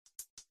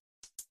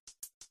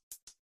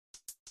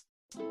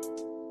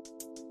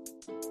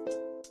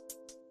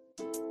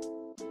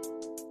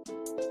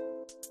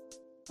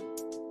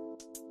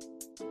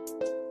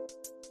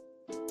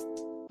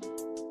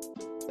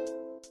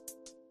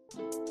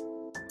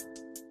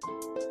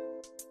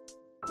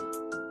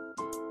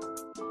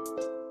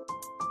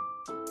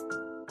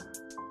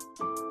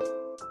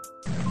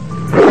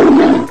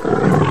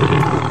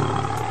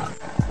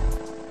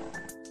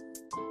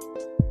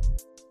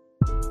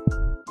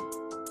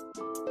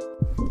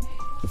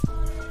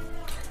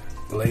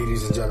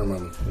Ladies and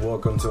gentlemen,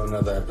 welcome to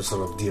another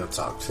episode of Deal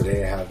Talk.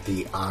 Today I have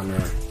the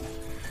honor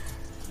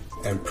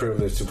and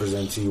privilege to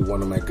present to you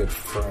one of my good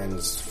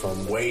friends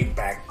from way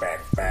back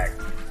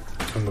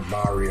from the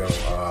barrio.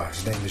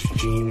 His name is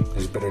Gene.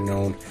 He's better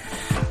known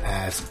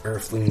as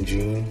Earthling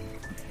Gene.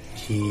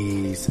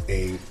 He's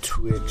a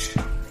Twitch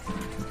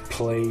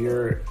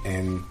player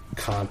and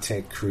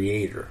content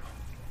creator.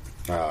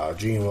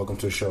 Gene, welcome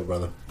to the show,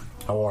 brother.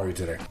 How are you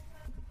today?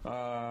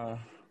 I've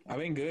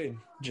been good.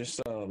 Just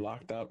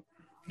locked up.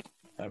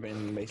 I've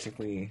been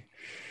basically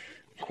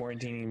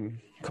quarantining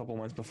a couple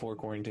months before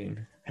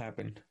quarantine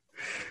happened.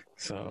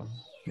 So,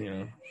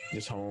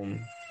 just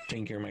home,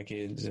 taking care of my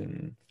kids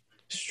and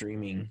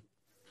streaming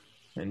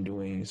and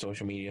doing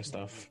social media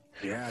stuff.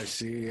 Yeah, I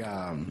see.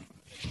 I'm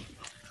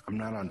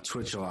not on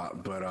Twitch a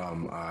lot, but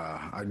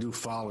I do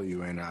follow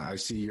you, and I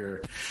see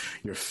your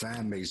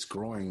fan base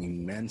growing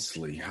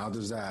immensely. How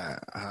does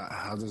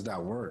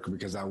that work?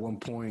 Because at one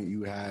point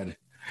you had,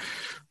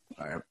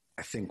 I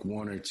think,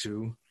 one or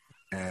two,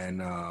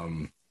 and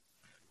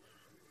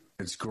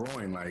it's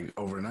growing like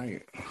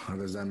overnight. How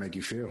does that make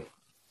you feel?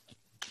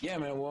 Yeah,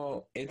 man.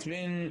 Well, it's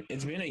been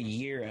a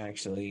year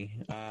actually.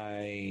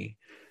 I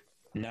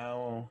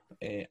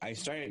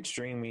started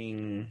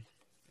streaming,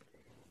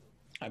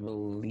 I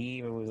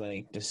believe it was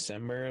like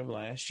December of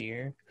last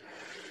year.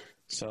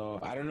 So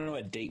I don't know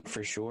a date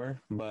for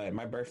sure, but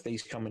my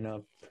birthday's coming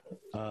up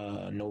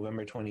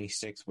November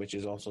 26th, which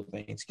is also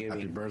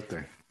Thanksgiving. Happy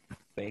birthday.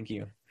 Thank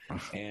you.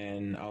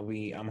 And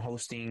I'm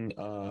hosting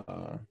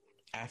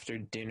after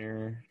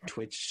dinner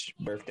Twitch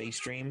birthday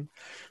stream.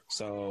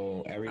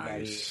 So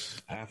everybody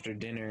after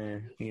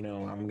dinner,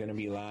 I'm going to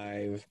be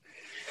live.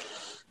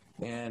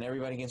 And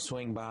everybody can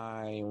swing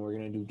by, and we're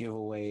going to do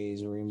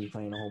giveaways. We're going to be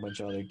playing a whole bunch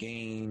of other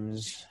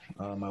games.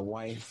 My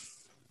wife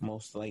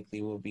most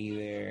likely will be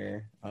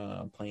there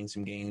playing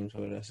some games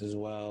with us as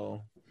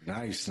well.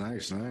 Nice.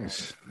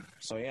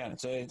 So, yeah.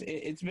 So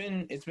it's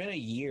been a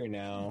year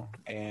now.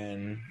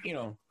 And,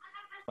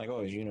 like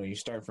always, you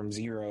start from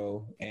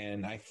zero.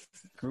 And I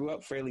grew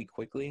up fairly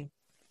quickly.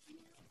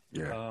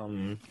 Yeah.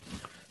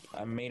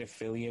 I made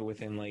affiliate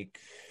within, like,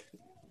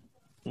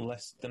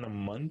 less than a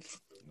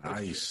month.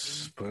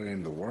 Nice. Put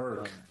in the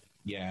work.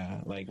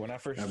 Yeah, like when I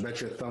first... I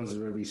bet your thumbs are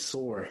going to be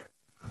sore.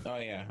 Oh,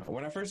 yeah.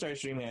 When I first started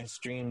streaming, I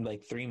streamed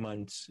like 3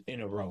 months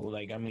in a row.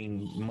 Like, I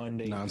mean,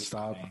 Monday...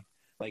 Non-stop?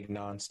 Like,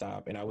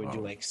 non-stop. And I would do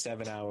like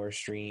 7-hour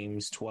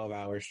streams,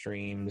 12-hour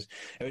streams.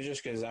 It was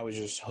just because I was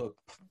just hooked,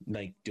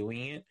 like,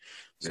 doing it.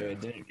 So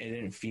it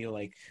didn't feel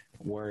like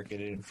work. It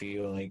didn't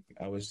feel like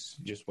I was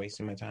just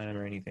wasting my time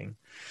or anything.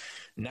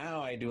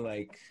 Now I do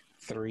like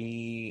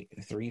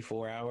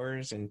 4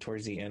 hours, and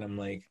towards the end I'm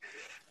like,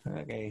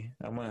 okay,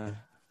 I'm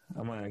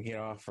gonna get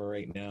off for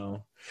right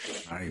now.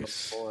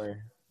 Nice.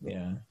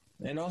 Yeah.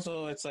 And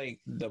also it's like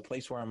the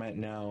place where I'm at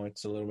now,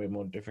 it's a little bit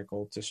more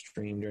difficult to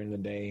stream during the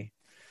day.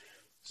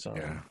 So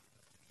yeah,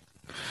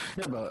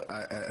 but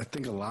I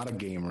think a lot of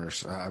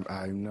gamers,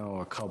 I know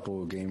a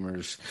couple of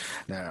gamers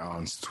that are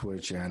on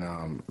Twitch,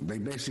 and they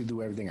basically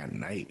do everything at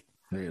night.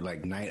 They're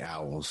like night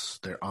owls.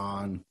 They're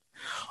on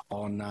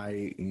all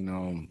night,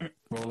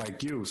 Well,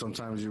 like you,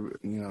 sometimes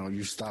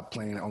you stop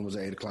playing almost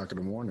at 8 o'clock in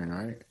the morning,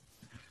 right?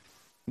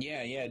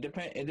 Yeah.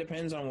 It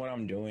depends on what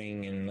I'm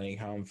doing and like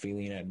how I'm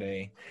feeling that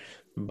day.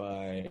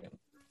 But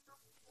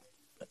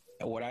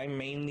what I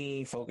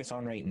mainly focus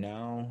on right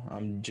now,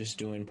 I'm just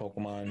doing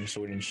Pokemon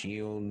Sword and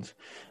Shield.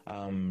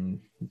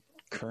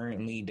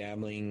 Currently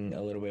dabbling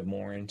a little bit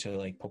more into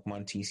like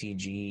Pokemon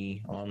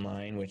TCG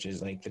Online, which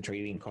is like the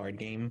trading card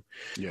game.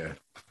 Yeah.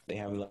 They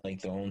have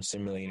like their own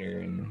simulator,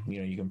 and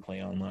you can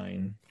play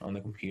online on the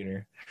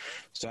computer.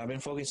 So I've been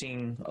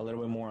focusing a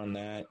little bit more on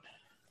that.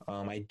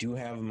 I do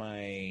have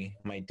my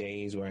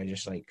days where I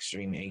just like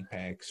stream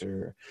Apex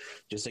or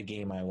just a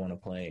game I want to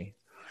play,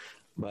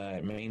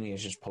 but mainly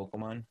it's just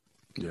Pokemon.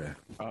 Yeah.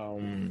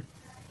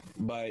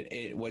 But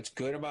what's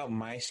good about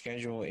my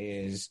schedule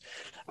is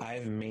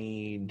I've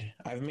made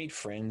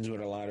friends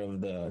with a lot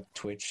of the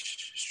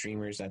Twitch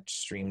streamers that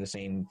stream the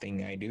same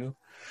thing I do.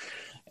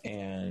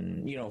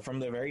 And, from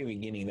the very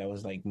beginning, that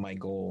was like my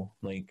goal.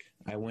 Like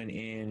I went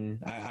in,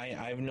 I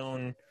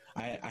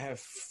have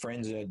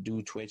friends that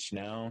do Twitch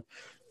now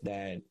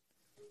that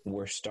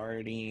were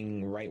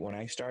starting right when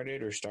I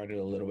started or started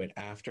a little bit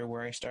after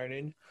where I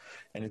started.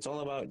 And it's all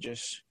about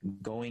just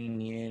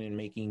going in and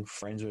making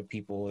friends with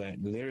people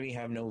that literally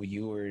have no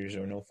viewers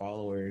or no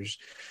followers.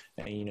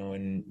 And,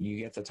 and you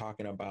get to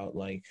talking about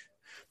like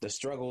the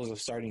struggles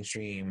of starting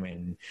stream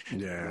and,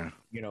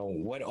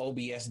 what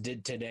OBS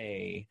did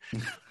today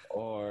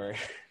or...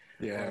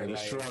 Yeah, or the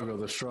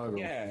like, struggle.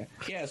 Yeah.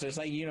 So it's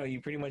like, you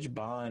pretty much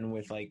bond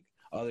with like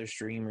other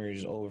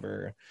streamers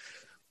over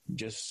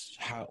just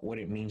what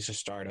it means to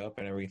start up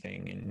and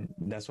everything. And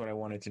that's what I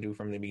wanted to do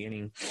from the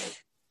beginning.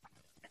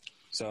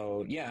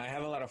 So yeah, I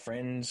have a lot of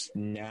friends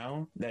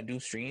now that do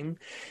stream,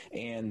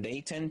 and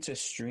they tend to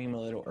stream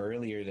a little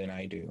earlier than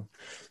I do.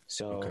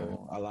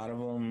 So a lot of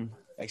them,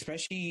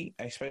 Especially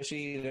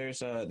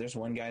there's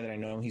one guy that I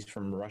know, he's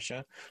from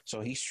Russia,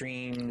 so he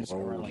streams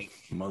around like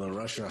Mother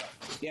Russia.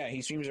 Yeah,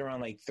 he streams around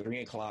like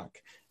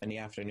 3:00 in the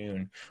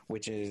afternoon,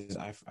 which is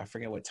I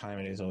forget what time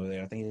it is over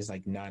there. I think it's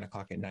like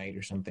 9:00 at night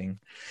or something.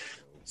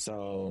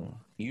 So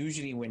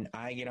usually when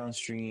I get on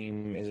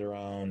stream is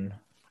around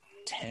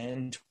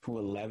 10 to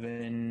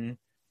 11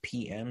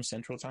 p.m.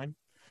 Central Time.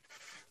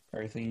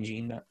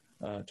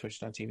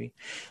 EarthlingGene.twitch.tv.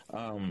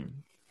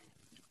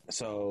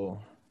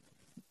 So,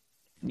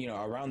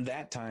 around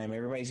that time,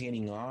 everybody's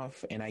getting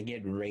off, and I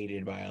get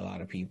raided by a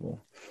lot of people.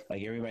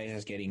 Like, everybody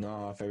that's getting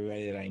off,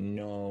 everybody that I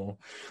know.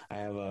 I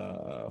have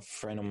a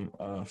friend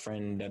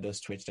that does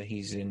Twitch that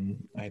he's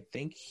in. I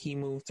think he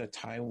moved to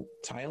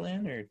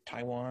Thailand or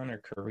Taiwan or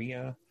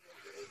Korea.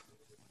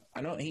 I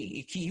know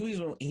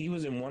he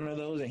was in one of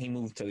those and he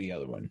moved to the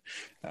other one.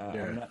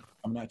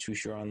 I'm not too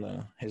sure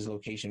on his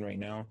location right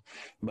now,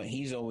 but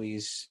he's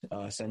always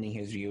sending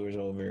his viewers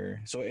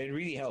over. So it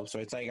really helps. So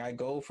it's like I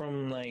go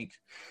from like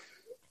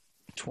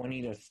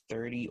 20 to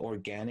 30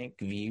 organic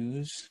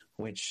views,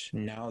 which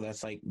now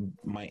that's like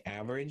my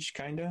average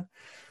kind of,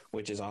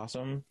 which is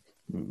awesome,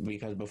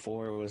 because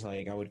before it was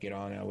like I would get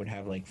on, I would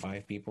have like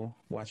 5 people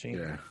watching.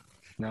 Yeah.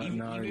 Now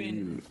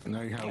you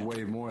have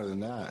way more than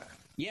that.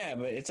 Yeah,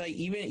 but it's like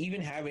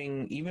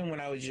even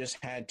when I was just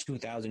had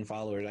 2,000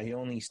 followers, I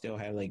only still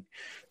had like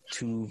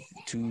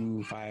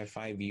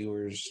five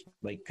viewers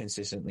like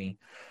consistently.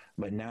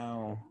 But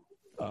now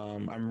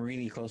I'm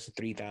really close to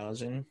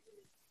 3,000.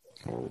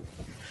 Oh.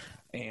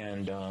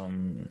 And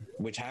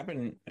which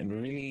happened, and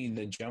really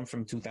the jump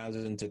from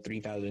 2,000 to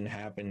 3,000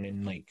 happened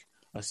in like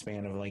a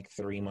span of like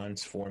 3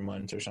 months, 4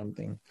 months or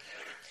something.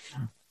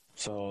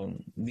 So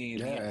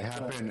it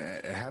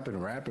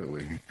happened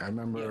rapidly. I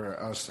remember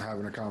us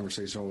having a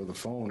conversation over the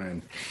phone,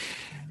 and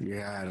you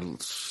had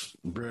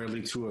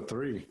barely 2 or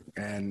 3,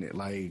 and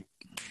like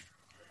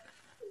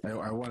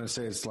I want to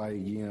say it's like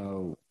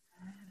a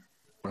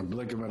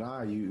blink of an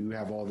eye, you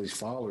have all these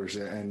followers,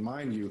 and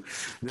mind you,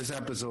 this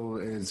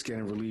episode is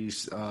getting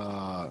released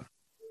the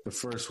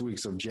first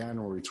weeks of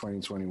January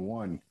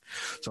 2021.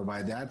 So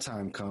by that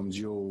time comes,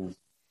 you'll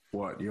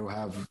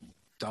have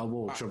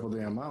double, triple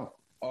the amount.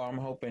 Oh, I'm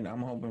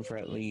hoping for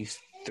at least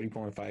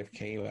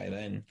 3.5K by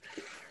then.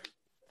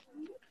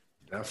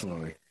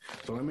 Definitely.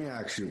 So let me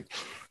ask you,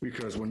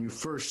 because when you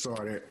first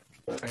started,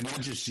 and not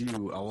just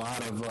you, a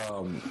lot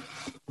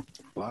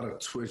of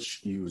Twitch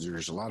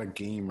users, a lot of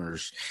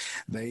gamers,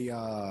 they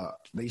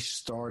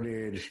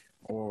started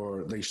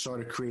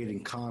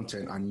creating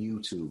content on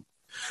YouTube.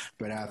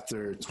 But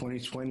after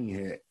 2020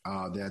 hit,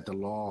 they had the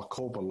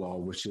COPPA law,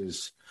 which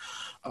is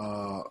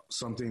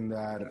something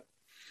that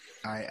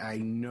I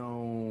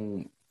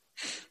know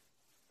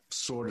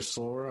sort of.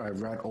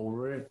 I've read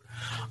over it,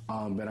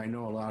 but I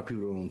know a lot of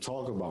people don't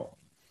talk about.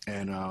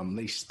 And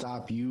they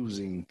stopped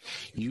using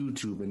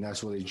YouTube, and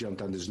that's why they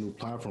jumped on this new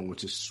platform,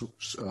 which is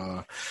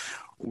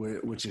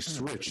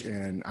Twitch.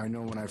 And I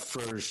know when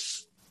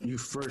you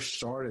first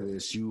started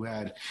this, you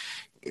have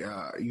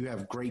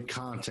great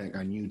content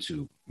on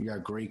YouTube. You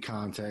got great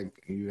content.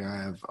 You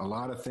have a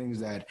lot of things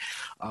that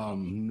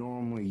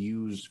normally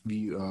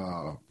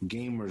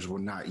gamers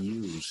would not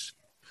use.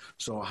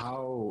 So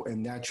how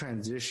in that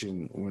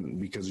transition,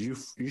 because you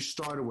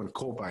started when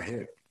COPPA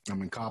hit,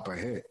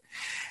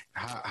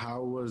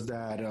 how was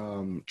that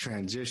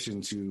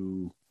transition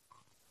to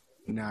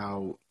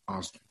now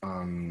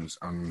on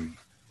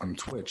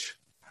Twitch?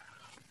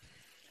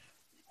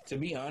 To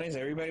be honest,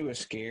 everybody was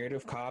scared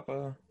of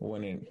COPPA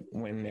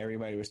when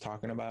everybody was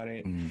talking about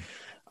it.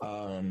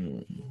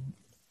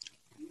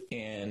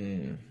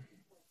 And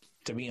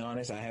to be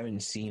honest, I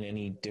haven't seen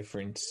any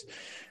difference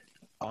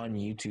on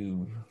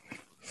YouTube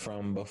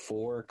from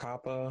before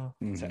COPPA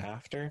to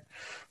after.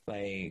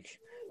 Like,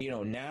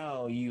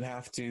 now you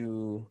have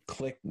to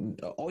click.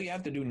 All you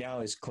have to do now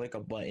is click a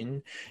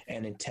button,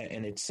 and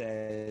it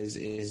says,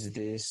 "Is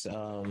this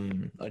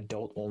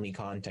adult only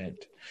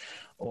content,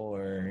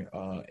 or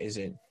is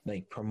it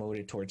like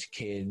promoted towards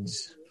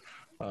kids?"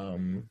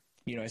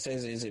 It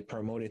says, "Is it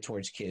promoted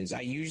towards kids?"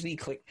 I usually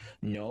click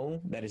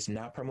no, that it's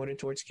not promoted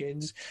towards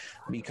kids,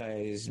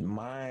 because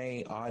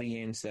my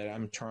audience that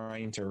I'm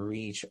trying to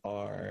reach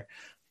are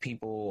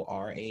people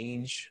our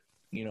age,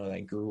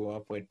 that grew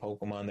up with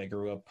Pokemon, that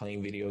grew up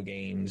playing video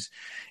games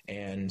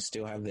and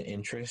still have the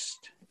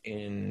interest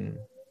in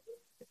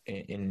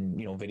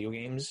video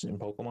games and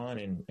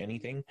Pokemon and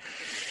anything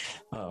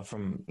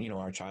from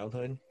our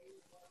childhood.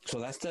 So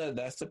that's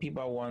the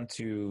people I want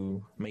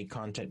to make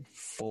content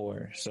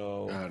for.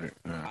 So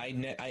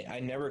I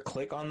never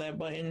click on that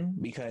button,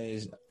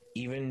 because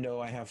even though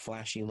I have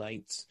flashy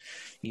lights,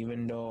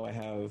 even though I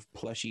have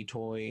plushy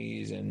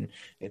toys and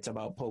it's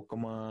about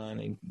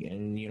Pokemon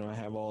and I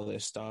have all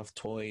this stuff,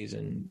 toys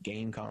and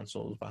game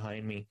consoles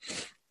behind me,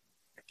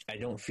 I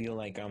don't feel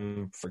like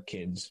I'm for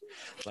kids.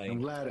 Like, I'm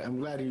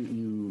glad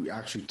you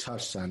actually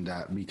touched on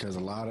that, because a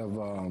lot of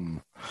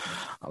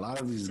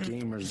these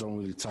gamers don't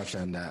really touch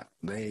on that.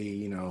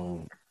 They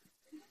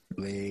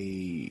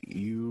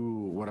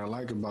What I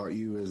like about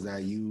you is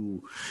that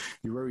you're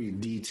very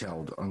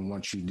detailed on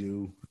what you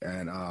do,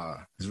 and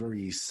it's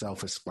very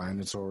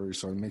self-explanatory,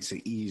 so it makes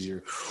it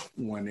easier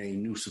when a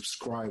new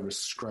subscriber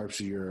subscribes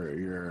to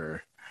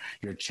your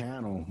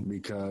channel,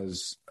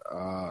 because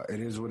it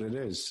is what it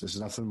is. There's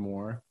nothing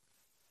more.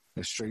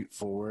 It's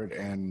straightforward,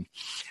 and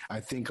I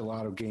think a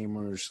lot of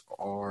gamers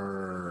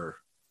are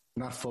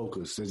not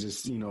focused. They're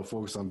just,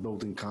 focused on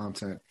building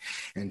content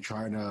and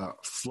trying to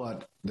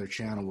flood their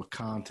channel with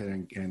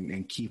content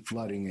and keep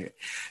flooding it.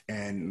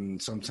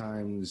 And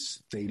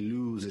sometimes they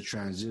lose the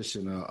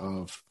transition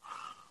of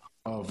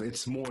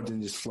it's more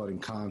than just flooding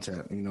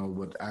content,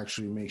 what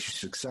actually makes you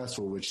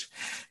successful, which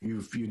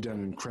you've done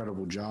an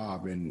incredible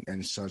job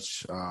in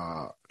such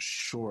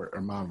short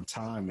amount of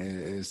time,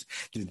 is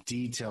the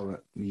detail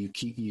that you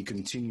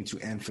continue to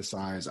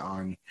emphasize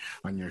on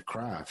your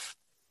craft.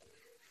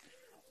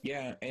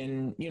 Yeah,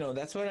 and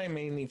that's what I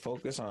mainly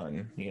focus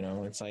on.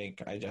 It's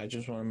like I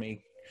just want to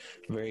make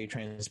very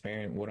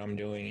transparent what I'm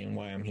doing and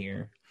why I'm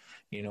here.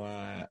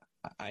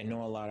 I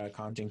know a lot of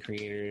content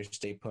creators,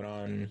 they put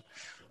on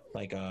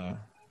like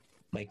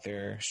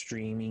their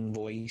streaming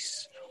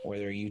voice or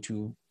their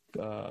YouTube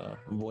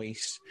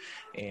voice,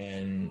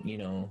 and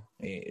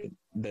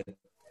the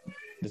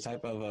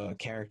type of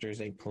characters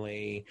they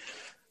play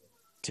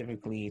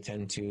typically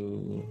tend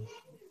to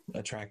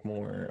attract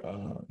more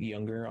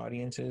younger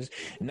audiences.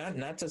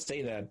 Not to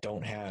say that I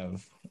don't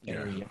have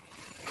any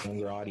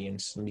younger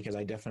audience, because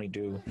I definitely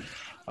do.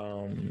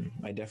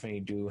 I definitely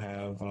do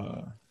have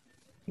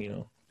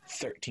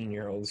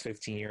 13-year-olds,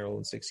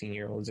 15-year-olds,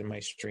 16-year-olds in my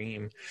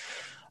stream.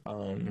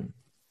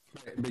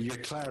 But you're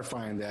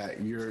clarifying that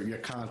your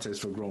content is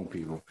for grown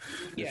people.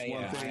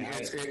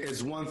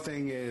 It's one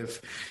thing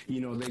if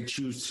they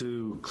choose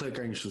to click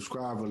on your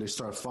subscribe or they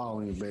start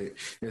following, but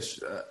it's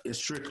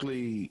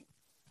strictly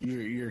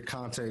your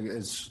content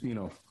is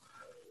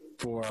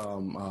for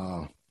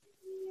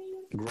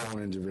grown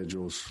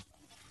individuals.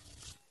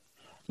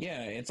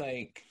 Yeah, it's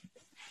like,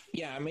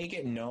 I make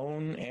it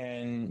known,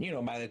 and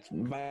by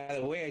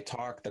the way I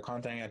talk, the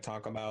content I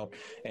talk about,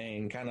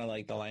 and kind of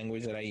like the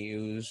language that I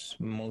use,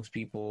 most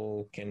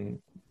people can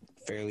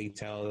fairly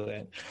tell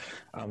that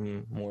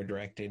I'm more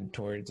directed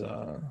towards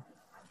an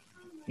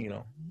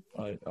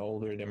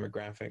older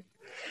demographic.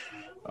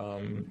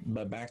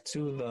 But back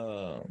to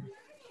the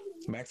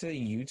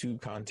YouTube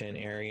content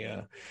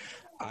area,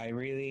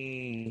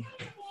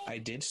 I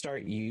did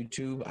start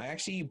YouTube. I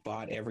actually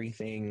bought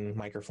everything,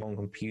 microphone,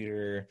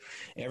 computer,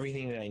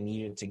 everything that I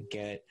needed to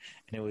get,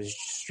 and it was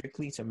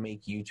strictly to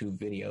make YouTube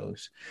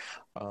videos.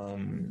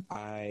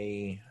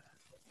 I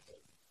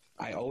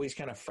always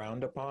kind of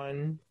frowned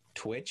upon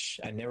Twitch.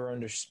 I never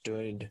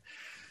understood.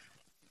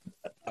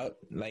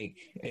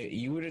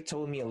 You would have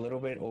told me a little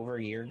bit over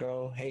a year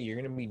ago, hey, you're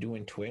going to be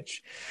doing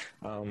Twitch.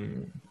 I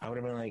would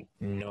have been like,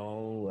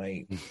 no,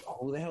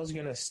 who the hell is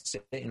going to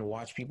sit and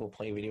watch people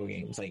play video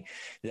games? Like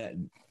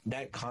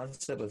that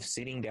concept of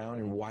sitting down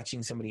and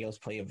watching somebody else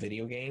play a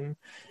video game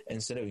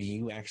instead of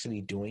you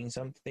actually doing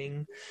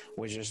something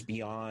was just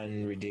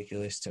beyond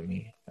ridiculous to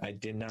me. I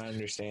did not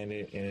understand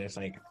it. And it's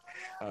like,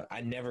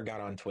 I never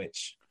got on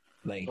Twitch.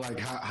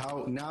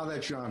 How now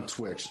that you're on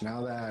Twitch,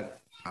 now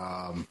that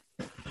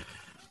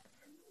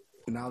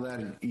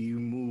you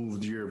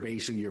moved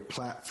your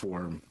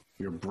platform,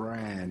 your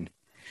brand,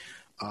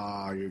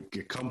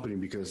 your company,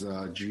 because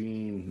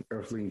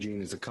Earthling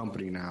Gene is a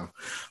company now,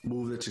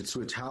 moved it to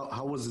Twitch.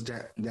 How was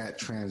that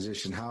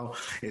transition? How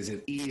is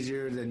it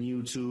easier than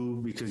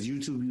YouTube? Because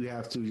YouTube, you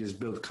have to just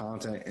build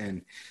content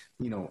and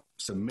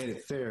submit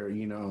it there.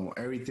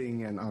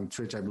 Everything, and on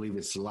Twitch, I believe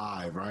it's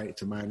live, right?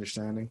 To my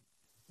understanding.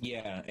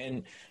 Yeah,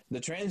 and the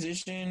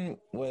transition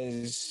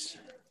was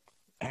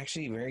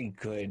actually very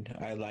good.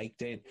 I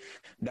liked it.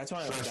 That's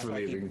why stress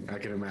relieving. I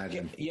can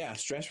imagine. Yeah,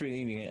 stress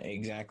relieving,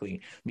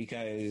 exactly.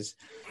 Because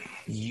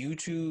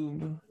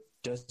YouTube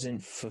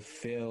doesn't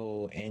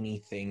fulfill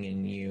anything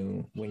in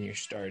you when you're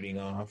starting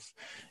off.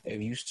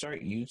 If you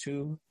start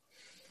YouTube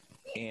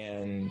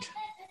and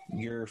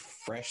you're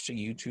fresh to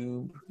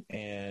YouTube,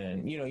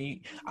 and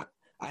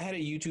I had a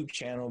YouTube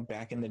channel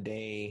back in the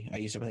day. I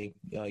used to play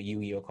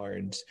Yu-Gi-Oh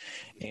cards,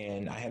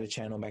 and I had a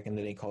channel back in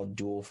the day called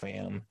Dual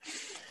Fam.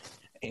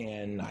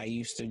 And I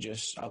used to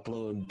just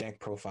upload deck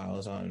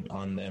profiles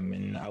on them,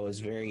 and I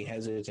was very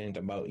hesitant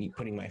about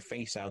putting my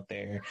face out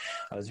there.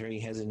 I was very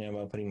hesitant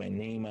about putting my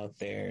name out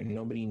there.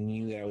 Nobody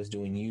knew that I was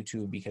doing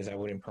YouTube because I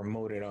wouldn't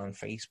promote it on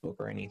Facebook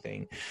or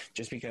anything,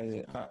 just because,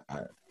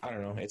 I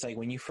don't know. It's like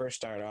when you first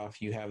start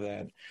off, you have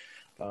that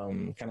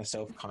kind of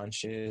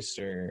self-conscious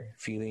or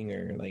feeling,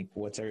 or like,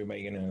 what's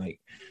everybody gonna like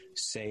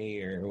say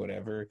or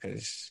whatever,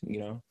 because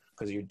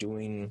you're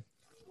doing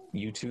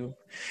YouTube.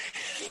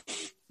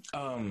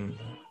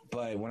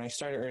 But when I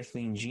started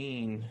Earthling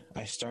Gene,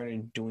 I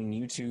started doing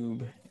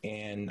YouTube,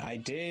 and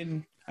I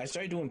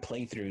started doing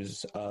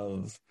playthroughs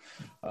of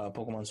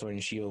Pokemon Sword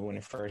and Shield when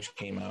it first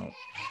came out.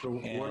 So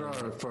what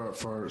are,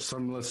 for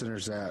some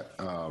listeners that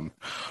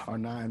are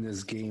not in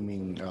this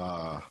gaming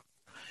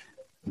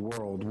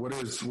world, what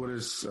is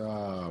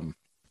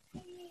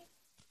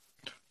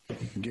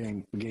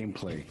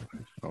gameplay,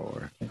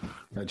 or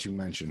that you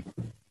mentioned?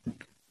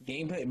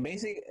 Gameplay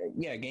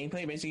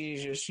basically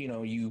is just,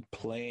 you're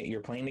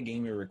playing the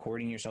game, you're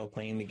recording yourself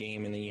playing the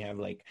game, and then you have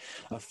like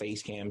a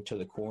face cam to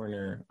the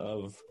corner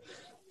of,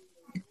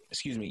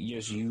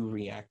 just you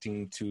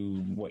reacting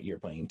to what you're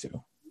playing to.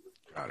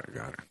 Got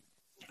it.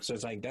 So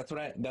it's like that's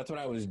what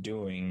I was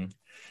doing.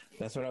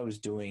 That's what I was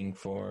doing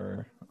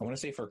for, I want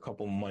to say, for a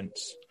couple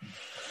months.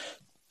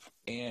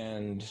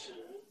 And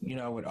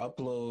I would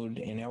upload,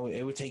 and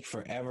it would take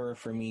forever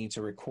for me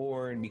to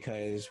record,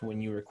 because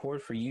when you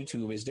record for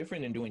YouTube, it's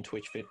different than doing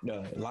Twitch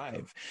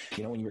live.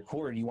 When you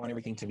record, you want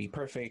everything to be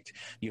perfect.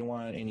 You don't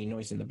want any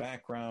noise in the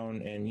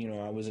background. And,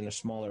 I was in a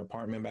smaller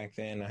apartment back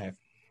then. I have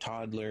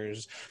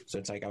toddlers, so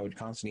it's like I would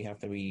constantly have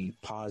to be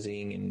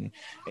pausing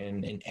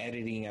and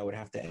editing. I would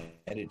have to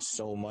edit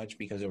so much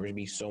because there would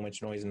be so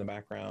much noise in the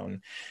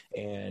background.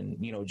 And,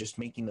 just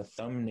making the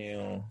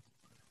thumbnail,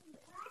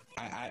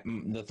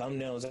 the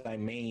thumbnails that I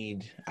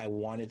made, I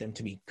wanted them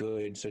to be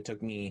good, so it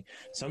took me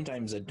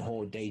sometimes a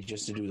whole day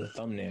just to do the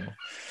thumbnail.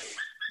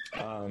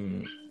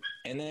 And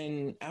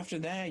then after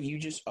that, you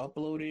just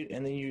upload it,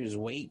 and then you just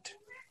wait.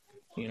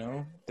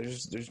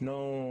 There's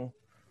no.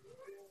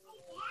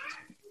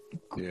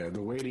 Yeah,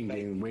 the waiting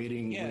game,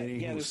 waiting.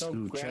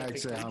 Who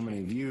checks it, how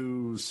many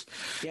views?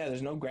 Yeah,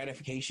 there's no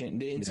gratification,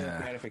 the instant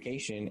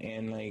gratification,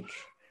 and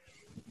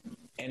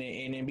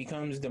it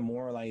becomes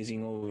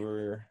demoralizing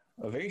over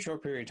a very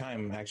short period of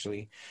time.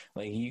 Actually,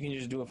 like, you can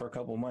just do it for a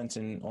couple months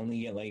and only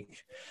get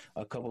like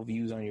a couple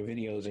views on your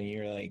videos, and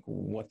you're like,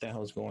 what the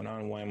hell's going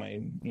on? Why am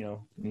I,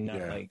 not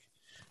like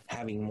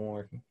having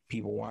more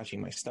people watching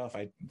my stuff?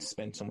 I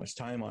spent so much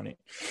time on it.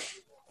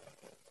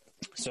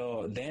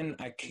 So then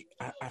I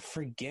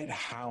forget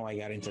how I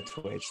got into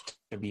Twitch,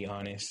 to be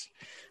honest.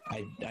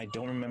 I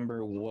don't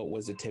remember what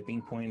was the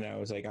tipping point that I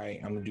was like,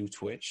 I'm going to do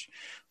Twitch.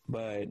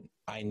 But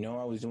I know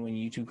I was doing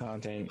YouTube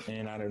content,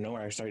 and out of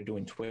nowhere I started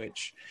doing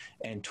Twitch.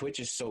 And Twitch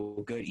is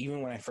so good.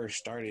 Even when I first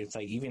started, it's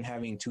like even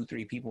having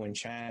 2-3 people in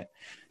chat,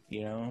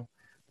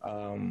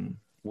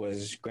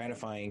 was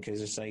gratifying,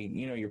 because it's like,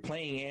 you're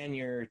playing and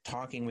you're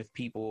talking with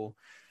people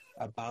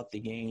about the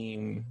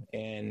game.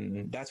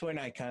 And that's when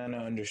I kind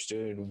of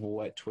understood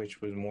what Twitch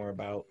was more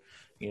about.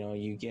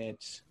 You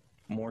get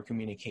more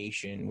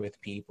communication with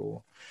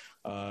people.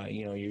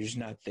 You're just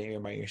not there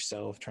by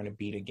yourself trying to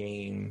beat a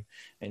game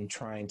and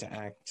trying to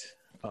act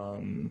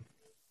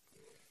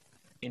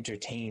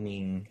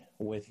entertaining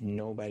with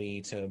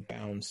nobody to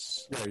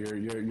bounce. Yeah,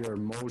 your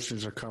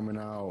emotions are coming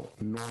out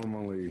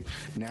normally,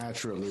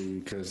 naturally,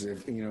 because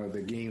if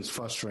the game's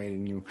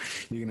frustrating you,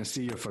 you're gonna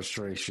see your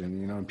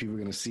frustration, and people are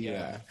gonna see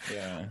that.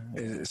 Yeah.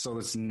 So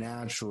it's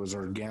natural, it's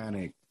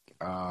organic,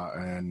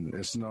 and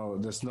there's no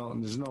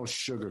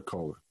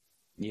sugarcoat.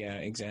 Yeah,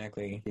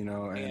 exactly.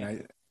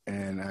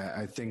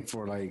 I think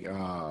for like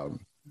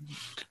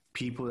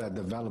people that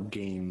develop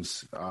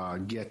games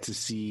get to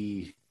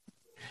see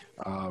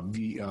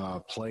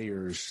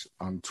players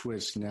on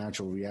Twitch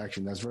natural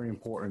reaction. That's very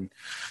important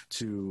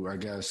to, I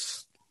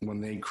guess,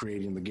 when they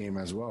creating the game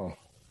as well.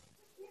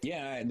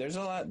 Yeah, there's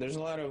a lot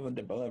of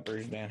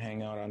developers that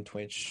hang out on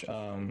Twitch.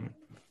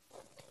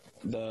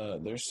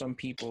 There's some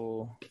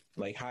people,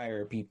 like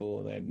hire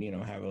people that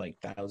have like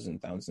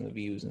thousands of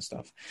views and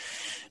stuff.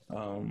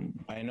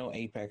 I know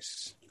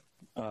Apex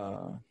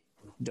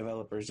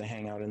developers that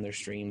hang out in their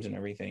streams and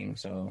everything,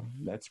 so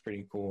that's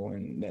pretty cool,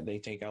 and that they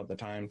take out the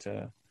time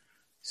to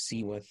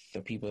see what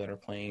the people that are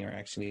playing are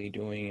actually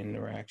doing and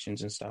their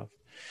reactions and stuff.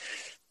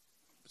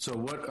 So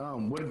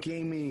what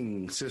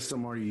gaming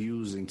system are you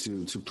using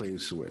to play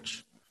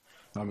Switch?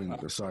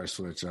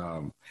 Switch.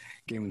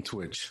 Gaming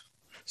Twitch.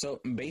 So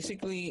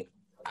basically,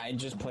 I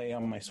just play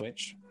on my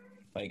Switch.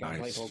 Like, nice. I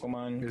play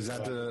Pokemon. Is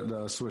that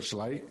the Switch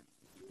Lite?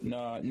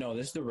 No,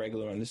 this is the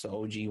regular one. This is the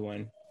OG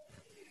one.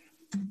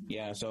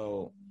 Yeah,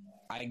 so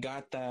I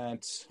got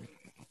that,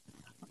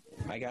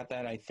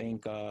 I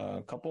think,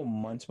 a couple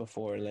months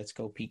before Let's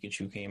Go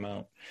Pikachu came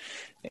out.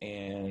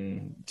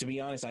 And to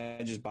be honest,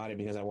 I just bought it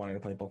because I wanted to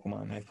play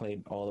Pokemon. I've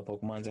played all the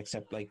Pokemons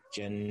except like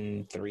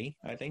Gen 3,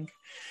 I think.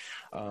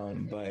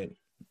 But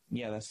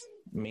yeah, that's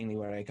mainly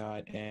what I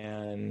got.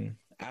 And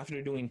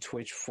after doing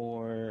Twitch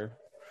for,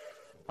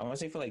 I want to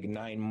say for like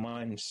 9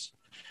 months,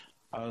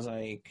 I was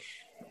like,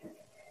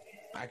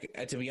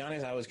 to be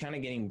honest, I was kind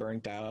of getting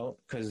burnt out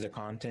because the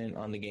content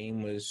on the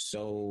game was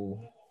so,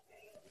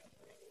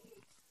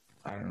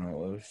 I don't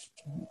know,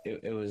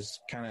 it was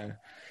kind of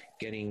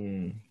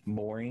getting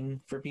boring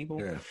for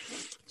people. Yeah.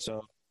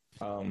 So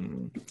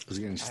it was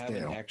getting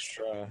stale.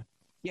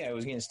 It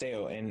was getting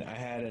stale, and I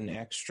had an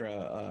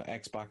extra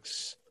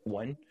Xbox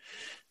One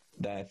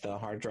that the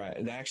hard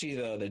drive, actually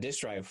the disk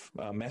drive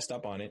messed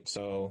up on it,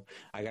 so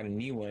I got a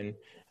new one.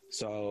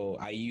 So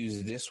I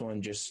use this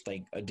one just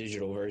like a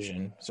digital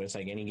version. So it's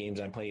like any games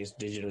I play is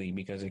digitally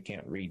because it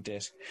can't read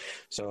disc.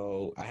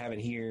 So I have it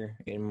here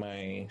in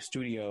my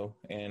studio,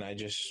 and I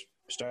just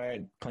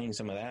started playing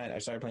some of that. I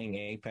started playing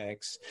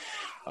Apex.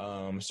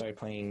 Started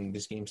playing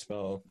this game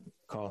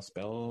called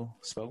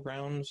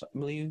Spellgrounds, I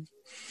believe.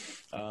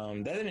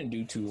 That didn't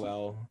do too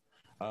well.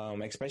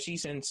 especially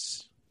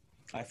since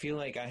I feel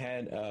like I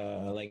had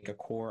like a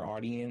core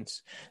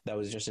audience that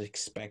was just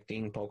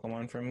expecting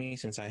Pokemon from me,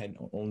 since I had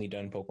only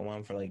done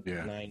Pokemon for like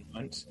 9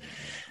 months.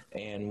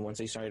 And once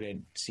they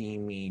started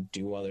seeing me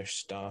do other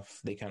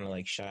stuff, they kind of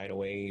like shied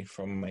away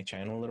from my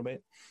channel a little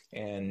bit.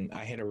 And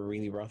I hit a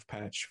really rough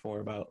patch for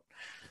about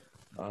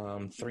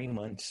 3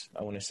 months,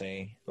 I want to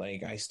say.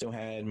 Like, I still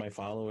had my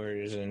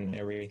followers and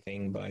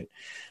everything, but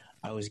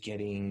I was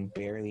getting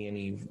barely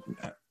any,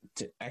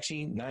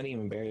 actually not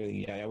even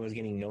barely. I was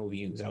getting no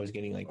views. I was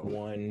getting like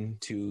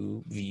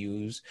 1-2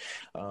 views.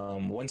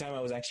 One time I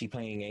was actually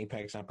playing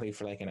Apex. I played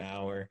for like an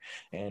hour,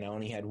 and I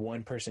only had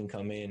one person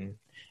come in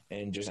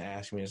and just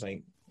ask me, it's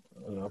like,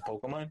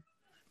 Pokemon?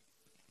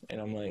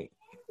 And I'm like,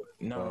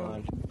 no,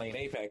 I'm just playing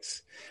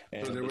Apex.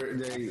 And so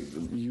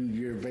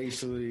you're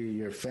basically,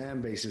 your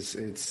fan base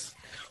it's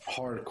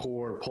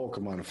hardcore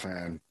Pokemon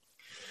fan.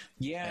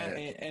 Yeah,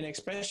 and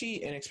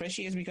especially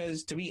is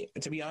because to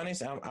be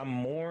honest, I'm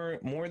more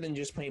than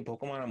just playing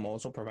Pokemon. I'm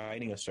also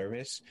providing a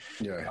service.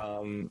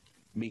 Yeah.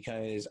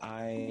 Because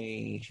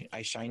I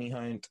shiny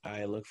hunt,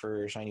 I look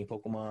for shiny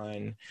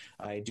Pokemon,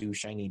 I do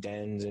shiny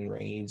dens and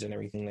raids and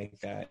everything like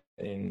that.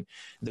 And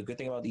the good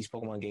thing about these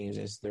Pokemon games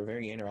is they're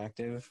very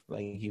interactive.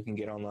 Like, you can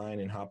get online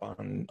and hop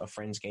on a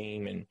friend's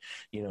game, and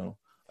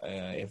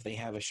if they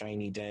have a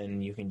shiny den,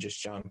 you can just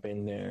jump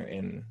in there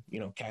and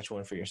catch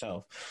one for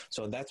yourself.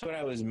 So that's what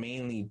I was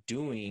mainly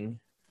doing.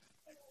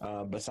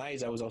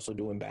 Besides, I was also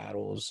doing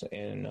battles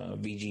and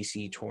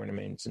VGC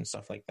tournaments and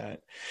stuff like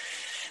that.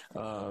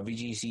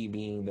 VGC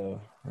being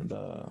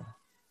the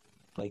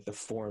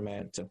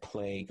format to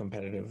play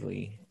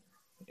competitively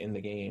in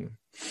the game.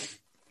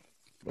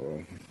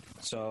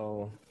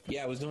 So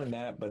yeah, I was doing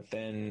that, but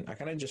then I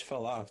kind of just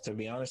fell off. To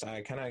be honest,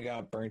 I kind of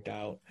got burnt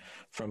out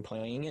from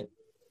playing it,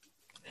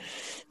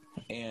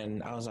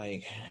 and I was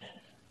like,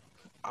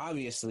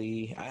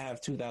 obviously I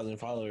have 2,000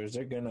 followers.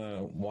 They're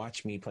gonna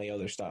watch me play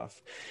other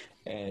stuff,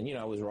 and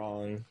I was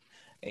wrong.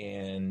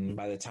 And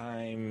by the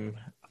time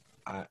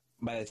I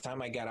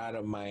got out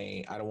of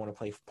my I don't want to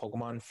play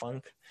Pokemon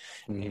funk,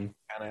 and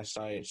kind of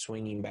started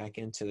swinging back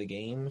into the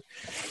game,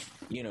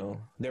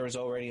 there was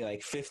already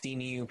like 50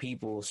 new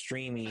people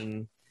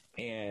streaming,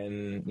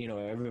 and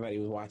everybody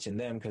was watching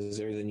them because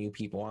they're the new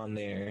people on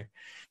there.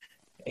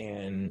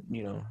 And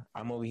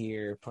I'm over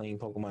here playing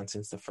Pokemon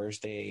since the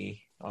first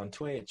day on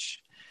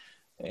Twitch,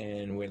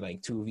 and with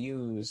like 2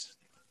 views.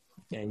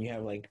 And you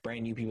have like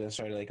brand new people that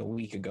started like a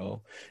week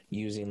ago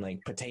using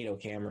like potato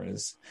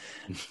cameras,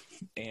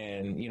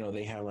 and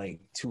they have like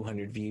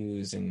 200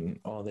 views and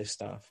all this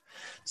stuff.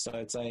 So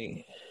it's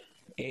like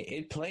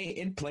it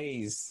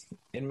plays,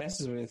 it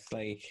messes with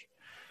like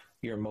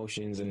your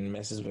emotions and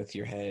messes with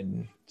your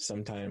head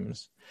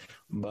sometimes,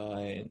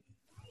 but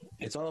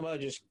it's all about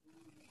just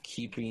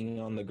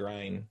keeping on the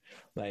grind.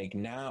 Like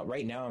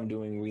right now I'm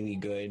doing really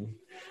good.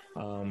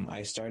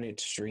 I started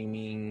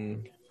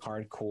streaming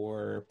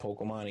hardcore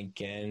Pokemon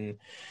again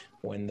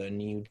when the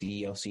new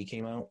DLC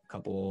came out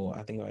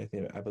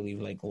I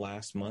believe like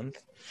last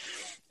month,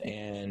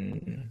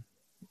 and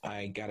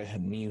I got a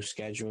new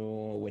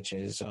schedule, which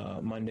is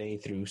Monday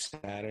through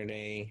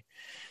Saturday,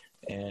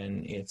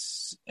 and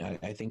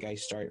I think I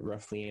start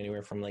roughly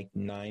anywhere from like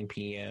 9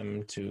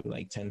 p.m. to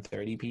like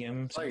 10:30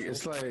 p.m.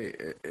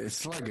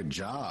 It's like a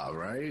job,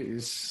 right?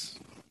 It's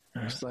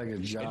like a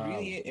job.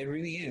 It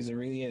really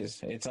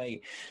is. It's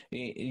like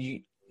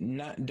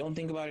don't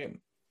think about it.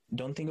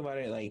 Don't think about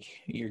it like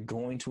you're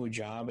going to a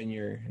job and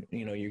you're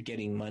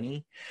getting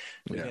money,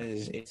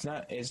 because it's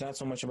not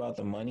so much about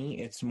the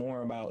money. It's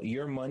more about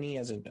your money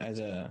as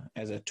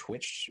a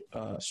Twitch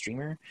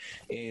streamer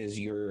is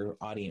your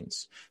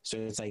audience. So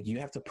it's like you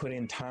have to put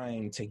in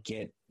time to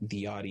get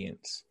the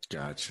audience.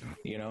 Gotcha.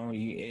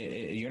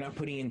 You're not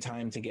putting in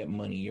time to get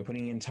money. You're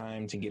putting in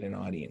time to get an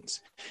audience.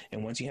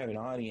 And once you have an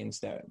audience,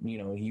 that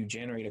you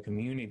generate a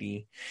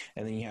community,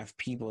 and then you have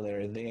people that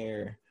are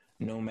there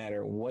no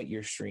matter what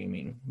you're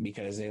streaming,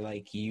 because they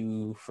like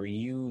you for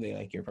you, they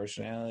like your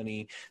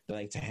personality, they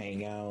like to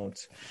hang out.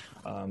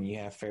 You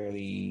have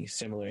fairly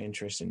similar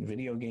interests in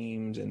video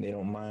games, and they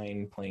don't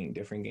mind playing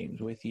different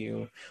games with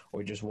you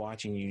or just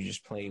watching you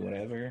just play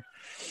whatever.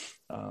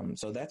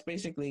 So that's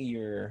basically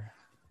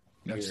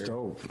That's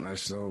dope.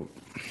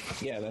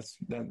 Yeah,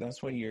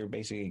 that's what you're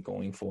basically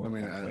going for. I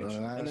mean,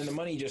 and then the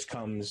money just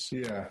comes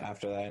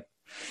after that.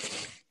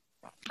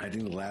 I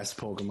think the last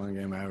Pokemon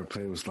game I ever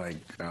played was like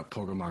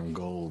Pokemon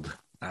Gold.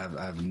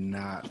 I've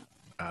not.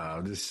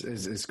 This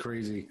is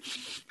crazy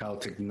how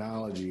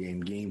technology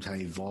and games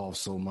have evolved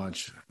so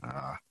much.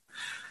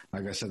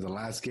 Like I said, the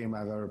last game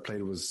I've ever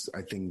played was,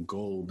 I think,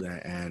 Gold,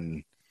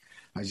 and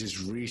I just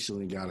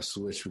recently got a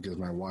Switch because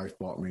my wife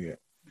bought me it.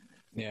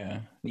 Yeah.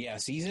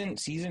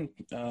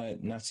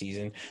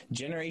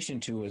 Generation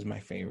 2 was my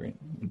favorite.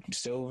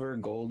 Silver,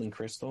 Gold, and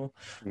Crystal,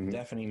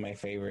 definitely my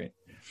favorite.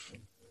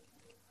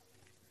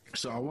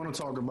 So I want to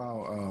talk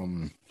about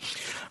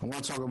I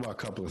want to talk about a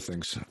couple of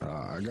things.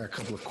 I got a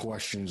couple of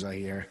questions I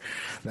hear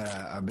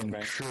that I've been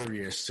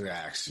curious to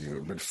ask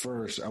you. But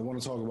first, I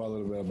want to talk about a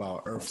little bit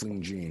about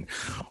Earthling Gene.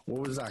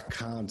 What was that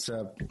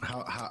concept?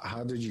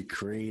 How did you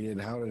create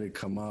it? How did it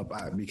come up?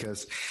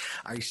 Because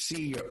I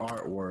see your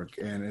artwork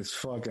and it's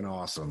fucking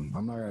awesome.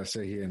 I'm not gonna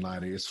sit here and lie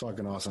to you. It's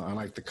fucking awesome. I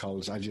like the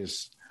colors.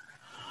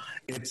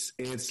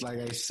 It's like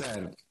I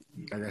said.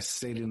 Like I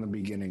stated in the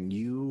beginning,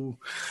 you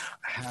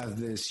have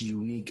this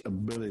unique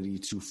ability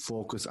to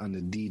focus on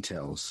the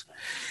details,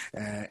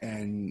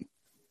 and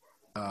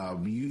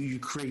you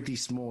create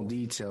these small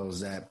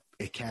details that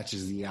it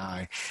catches the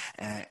eye,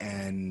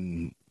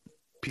 and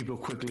people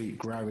quickly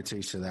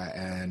gravitate to that,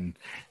 and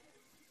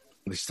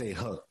they stay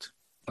hooked.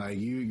 Like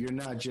you're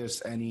not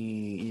just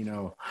any,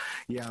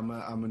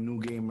 I'm a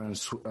new gamer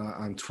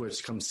on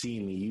Twitch. Come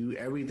see me.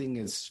 Everything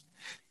is.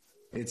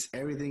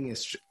 Everything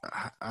is,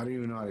 I don't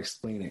even know how to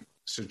explain it.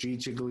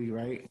 Strategically,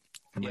 right?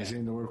 Am I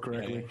saying the word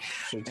correctly?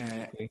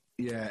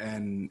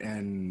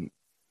 And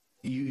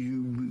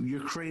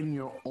you're creating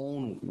your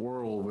own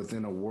world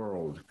within a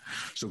world.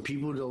 So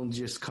people don't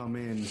just come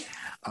in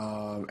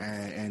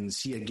and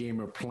see a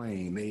gamer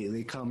playing.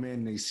 They come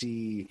in, they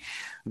see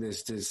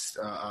this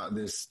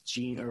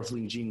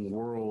Earthling Gene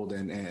world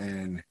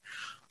and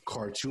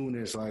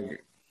cartoonists.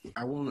 Like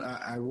I won't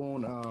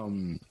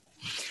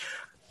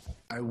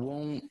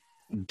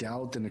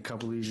doubt in a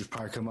couple of years you'll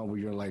probably come up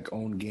with your like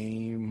own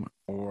game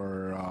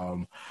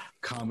or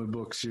comic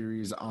book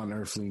series on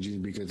Earthling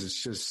Gene, because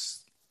it's just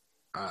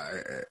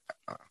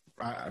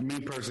me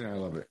personally, I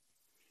love it.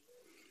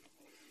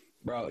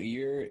 Bro,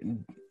 you're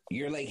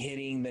like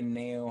hitting the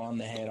nail on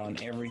the head on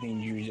everything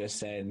you just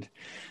said.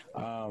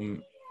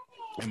 Am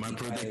I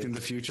predicting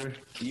the future?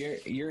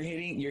 You're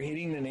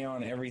hitting the nail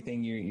on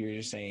everything you're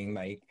just saying.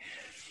 Like,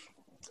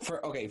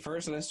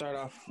 first let's start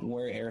off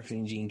where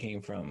Earthling Gene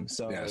came from.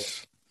 So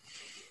yes.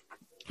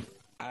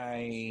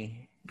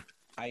 I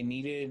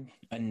needed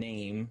a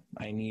name.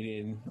 I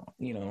needed,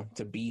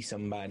 to be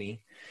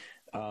somebody.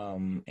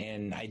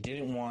 And I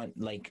didn't want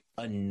like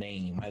a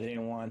name. I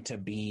didn't want to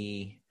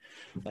be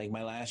like,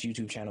 my last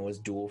YouTube channel was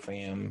Dual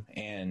Fam.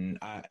 And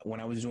when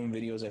I was doing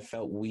videos, it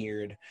felt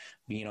weird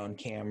being on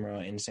camera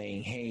and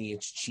saying, hey,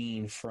 it's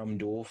Gene from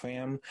Dual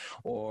Fam.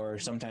 Or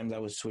sometimes I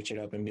would switch it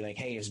up and be like,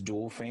 hey, it's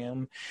Dual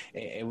Fam.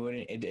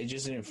 It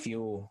just didn't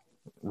feel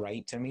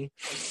right to me.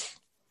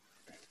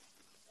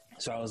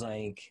 So I was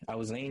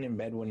laying in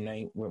bed one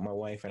night with my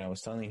wife, and I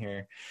was telling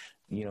her,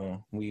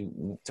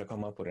 to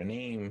come up with a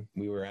name.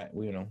 We were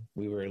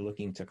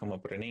looking to come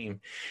up with a name,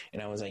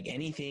 and I was like,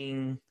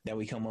 anything that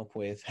we come up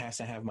with has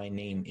to have my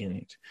name in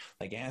it.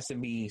 Like, it has to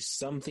be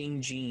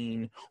something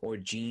Gene or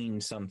Gene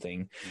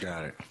something.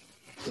 Got it.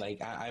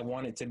 Like, I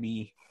want it to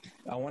be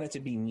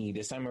me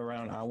this time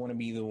around. I want to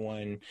be the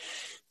one.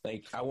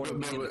 Like, I want to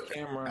be in the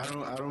camera.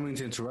 I don't mean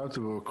to interrupt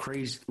you.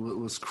 What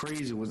was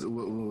crazy was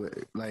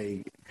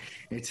like,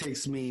 it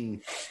takes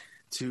me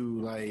to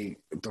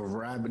like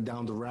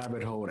down the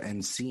rabbit hole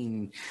and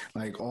seeing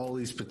like all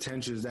these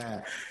potentials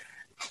that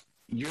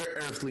you're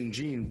Earthling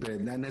Gene, but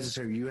not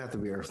necessarily you have to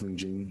be Earthling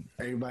Gene.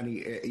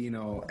 Everybody,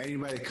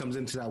 anybody that comes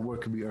into that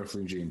work could be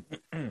Earthling Gene.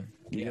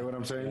 You get what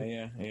I'm saying?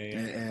 Yeah.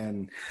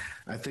 And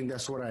I think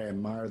that's what I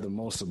admire the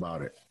most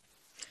about it.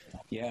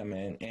 Yeah,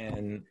 man.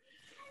 And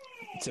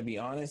to be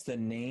honest, the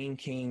name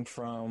came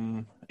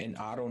from an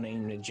auto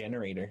name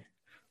generator.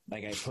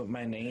 Like, I put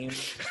my name.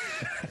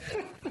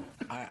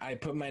 I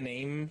put my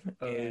name.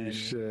 Oh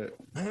shit!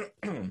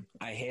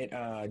 I hit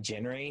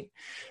generate.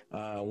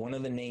 One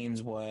of the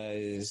names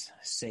was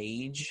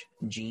Sage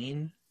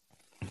Gene,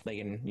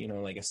 like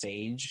like a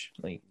sage,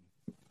 like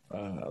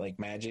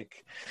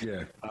magic.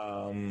 Yeah.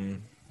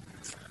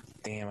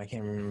 Damn, I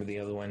can't remember the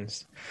other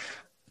ones.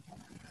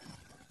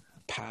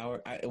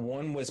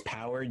 One was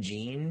Power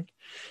Gene,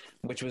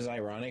 which was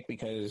ironic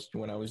because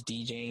when I was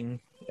DJing,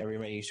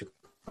 everybody used to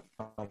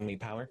call me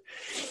Power.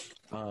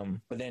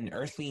 But then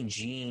Earthling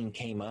Gene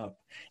came up,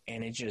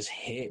 and it just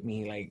hit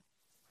me like,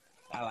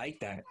 I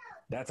like that.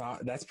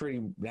 That's pretty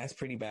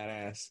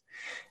badass.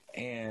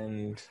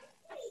 And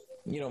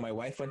my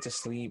wife went to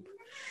sleep,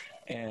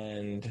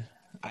 and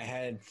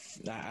I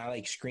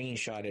like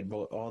screenshotted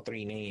all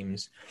three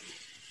names,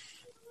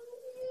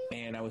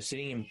 and I was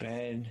sitting in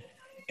bed,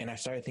 and I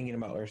started thinking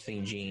about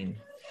Earthling Gene,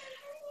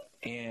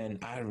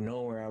 and out of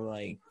nowhere,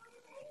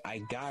 I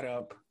got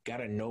up, got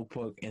a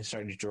notebook, and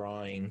started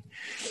drawing.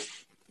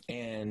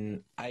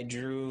 And I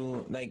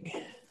drew, like,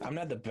 I'm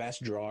not the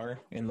best drawer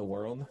in the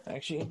world,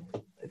 actually.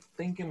 I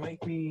think it might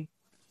be.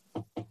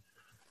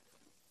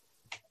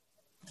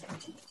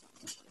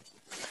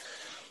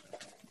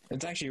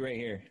 It's actually right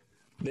here.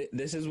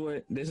 This is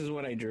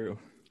what I drew.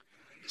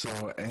 So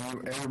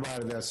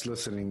everybody that's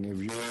listening, if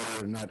you're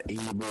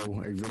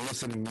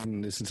listening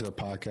and listen to the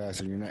podcast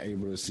and you're not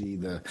able to see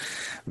the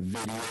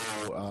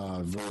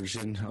video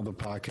version of the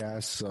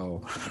podcast,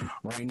 so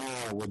right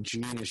now what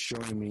Gene is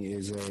showing me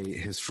is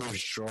his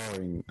first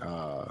drawing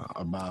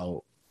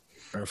about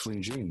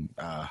Earthling Gene.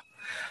 I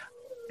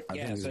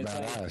think it's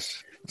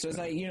badass. So it's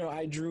like,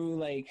 I drew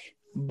like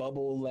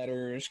bubble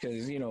letters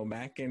because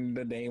back in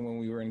the day when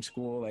we were in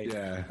school, like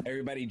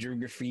everybody drew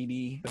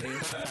graffiti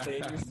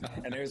things,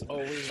 and there's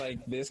always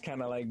like this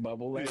kind of like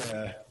bubble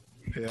letter.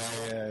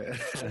 Yeah.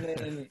 And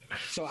then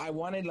so I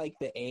wanted like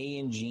the A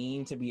in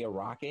Gene to be a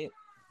rocket.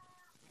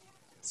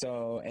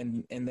 So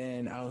and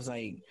then I was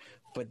like,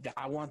 but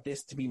I want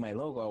this to be my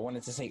logo. I want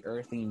it to say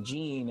Earthling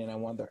Gene, and I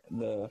want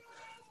the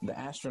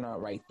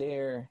astronaut right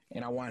there,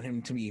 and I want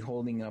him to be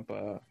holding up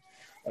a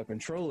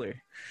controller.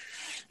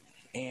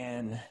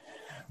 And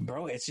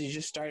bro, it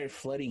just started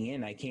flooding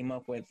in. I came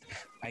up with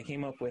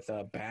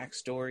a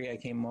backstory. I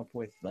came up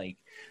with like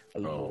a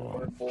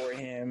lore for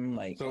him.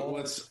 Like, so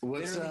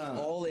what's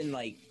all in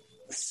like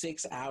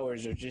 6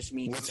 hours of just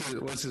me. What's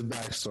his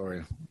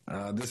backstory?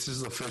 This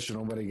is official.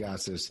 Nobody got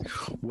this.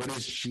 What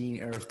is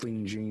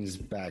Earthling Gene's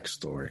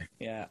backstory?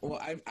 Yeah,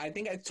 well, I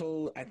think I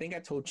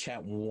told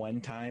chat one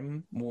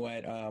time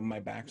what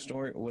the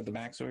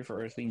backstory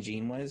for Earthling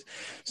Gene was.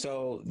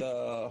 So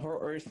her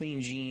Earthling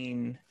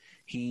Gene,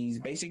 he's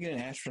basically an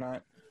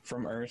astronaut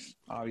from Earth,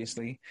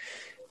 obviously,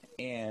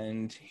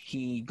 and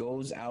he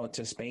goes out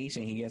to space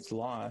and he gets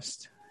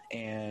lost,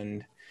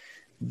 and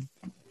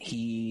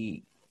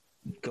he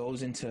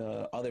goes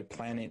into other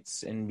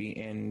planets and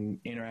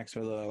interacts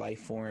with other life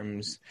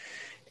forms,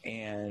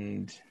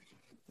 and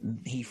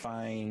he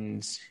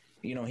finds,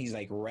 he's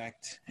like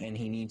wrecked and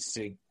he needs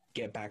to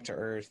get back to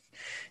Earth,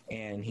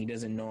 and he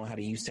doesn't know how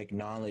to use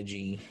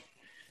technology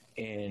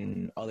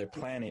in other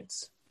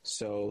planets,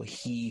 so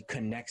he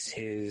connects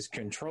his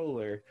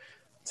controller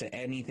to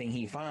anything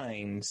he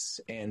finds,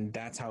 and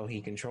that's how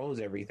he controls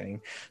everything.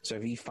 So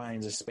if he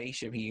finds a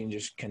spaceship, he can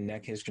just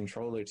connect his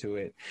controller to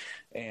it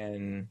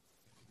and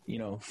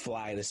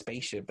fly the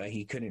spaceship that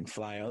he couldn't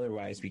fly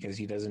otherwise because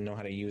he doesn't know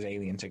how to use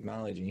alien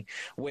technology.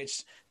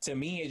 Which to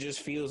me, it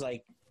just feels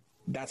like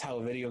that's how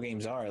video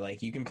games are.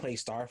 Like, you can play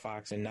Star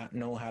Fox and not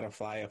know how to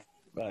fly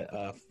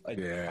a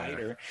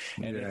fighter,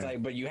 and it's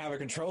like, but you have a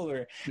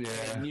controller,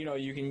 and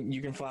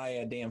you can fly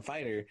a damn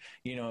fighter.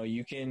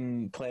 You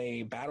can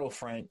play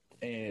Battlefront,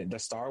 the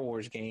Star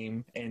Wars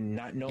game, and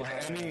not know how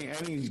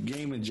any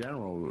game in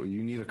general,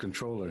 you need a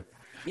controller.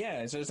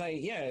 Yeah, so it's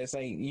like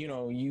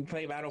you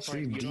play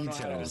Battlefront.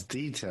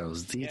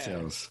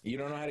 Details. You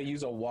don't know how to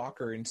use a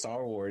walker in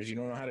Star Wars. You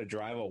don't know how to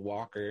drive a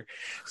walker,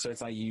 so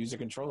it's like you use a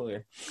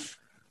controller.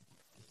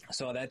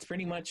 So that's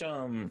pretty much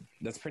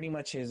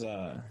his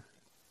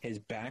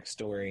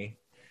backstory.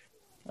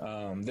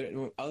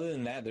 Other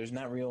than that, there's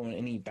not really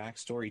any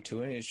backstory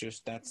to it. It's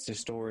just that's the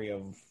story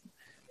of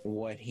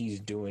what he's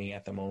doing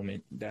at the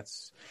moment.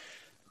 That's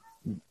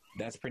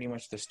pretty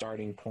much the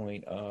starting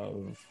point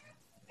of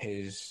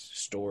his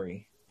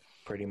story,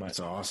 pretty much.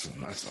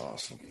 That's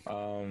awesome.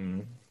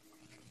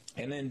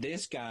 And then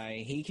this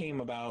guy, he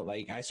came about,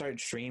 like, I started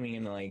streaming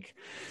in, like,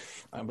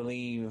 I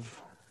want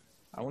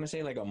to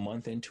say like a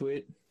month into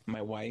it.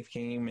 My wife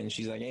came and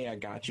she's like, hey, I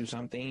got you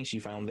something. She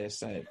found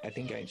this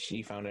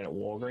she found it at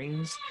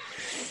Walgreens,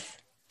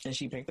 and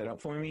she picked it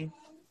up for me.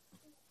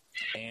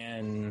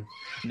 And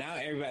now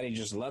everybody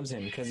just loves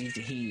him because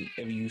he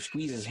if you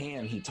squeeze his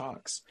hand, he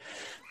talks.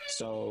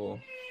 So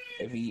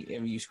if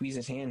you squeeze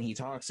his hand, he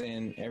talks,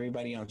 and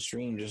everybody on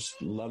stream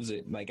just loves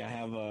it. Like, I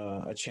have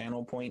a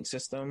channel point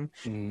system,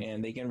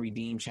 and they can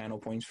redeem channel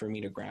points for me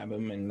to grab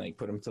him and like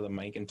put him to the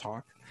mic and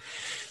talk.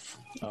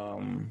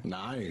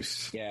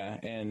 Nice. Yeah,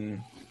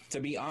 and to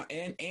be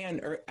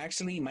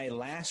actually, my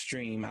last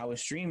stream, I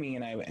was streaming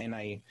and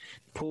I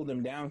pulled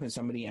him down because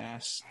somebody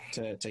asked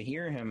to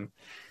hear him.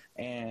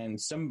 And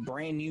some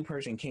brand new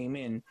person came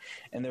in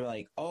and they're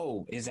like,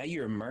 oh, is that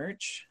your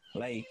merch?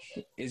 Like,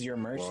 is your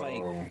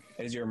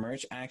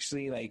merch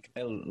actually like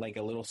a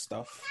little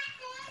stuff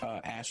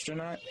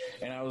astronaut?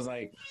 And I was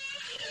like,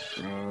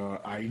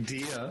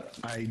 idea.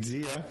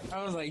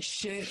 I was like,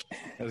 shit.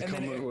 And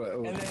then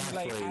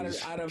like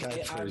out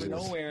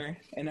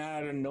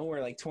of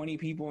nowhere, like 20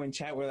 people in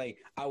chat were like,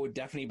 I would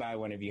definitely buy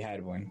one if you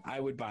had one. I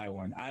would buy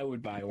one.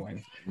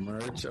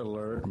 Merch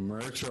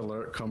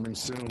alert coming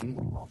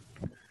soon.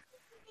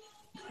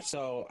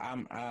 So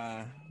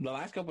the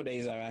last couple of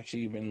days I've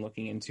actually been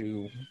looking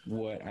into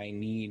what I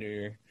need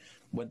or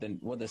what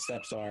the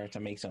steps are to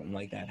make something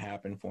like that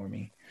happen for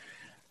me.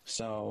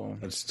 So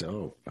that's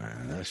dope,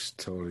 man. That's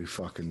totally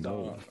fucking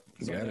dope.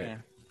 You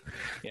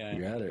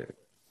got it.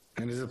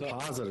 And it's a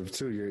positive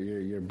too.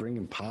 You're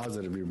bringing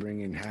positive. You're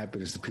bringing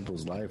happiness to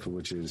people's life,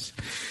 which is,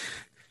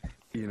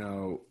 we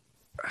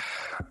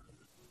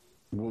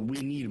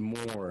need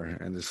more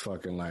in this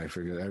fucking life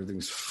because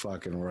everything's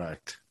fucking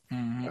wrecked.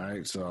 Mm-hmm.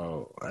 Right,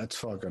 so that's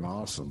fucking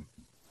awesome.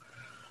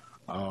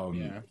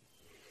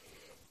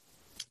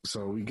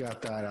 So we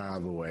got that out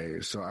of the way.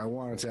 So I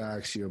wanted to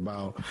ask you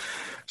about.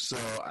 So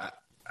I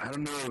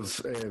don't know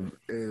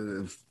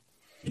if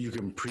you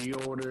can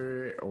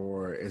pre-order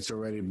or it's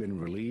already been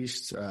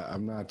released.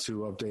 I'm not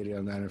too updated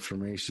on that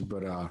information,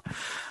 but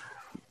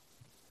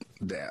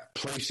the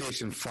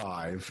PlayStation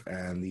 5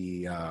 and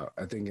the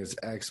I think it's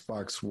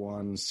Xbox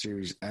One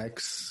Series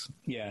X,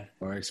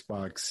 or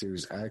Xbox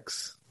Series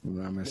X. I'm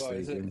not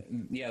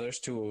mistaken. There's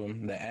two of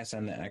them, the S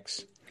and the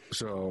X.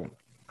 So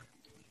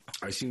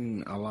I've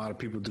seen a lot of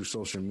people through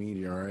social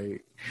media,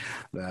 right?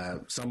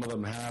 That some of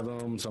them have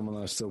them, some of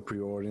them are still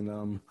pre-ordering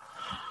them.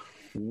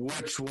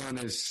 Which one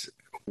is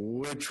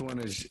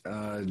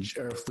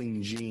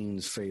Earthling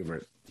Gene's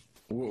favorite?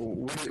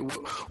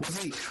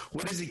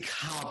 What is he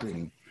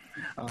copying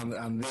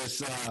on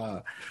this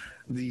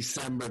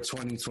December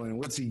 2020?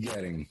 What's he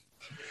getting?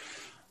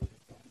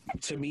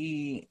 To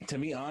be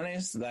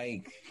honest,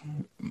 like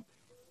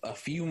a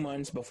few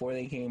months before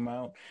they came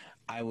out,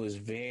 I was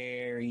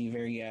very,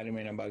 very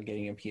adamant about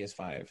getting a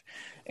PS5,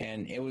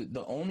 and it was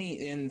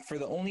for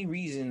the only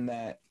reason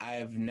that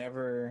I've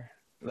never,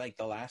 like,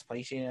 the last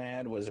PlayStation I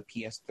had was a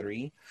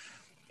PS3,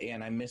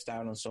 and I missed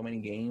out on so many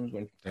games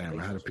when I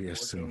had a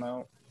PS2 came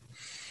out.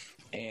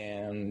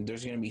 And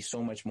there's going to be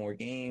so much more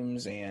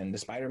games, and the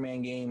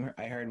Spider-Man game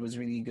I heard was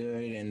really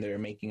good, and they're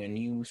making a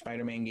new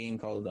Spider-Man game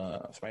called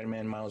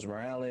Spider-Man Miles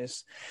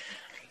Morales.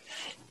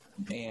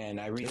 And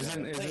I really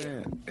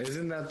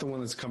isn't that the one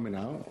that's coming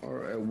out?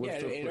 Or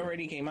it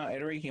already came out.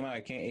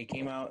 It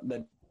came out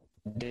the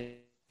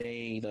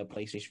day the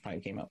PlayStation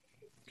 5 came out.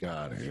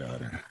 Got it.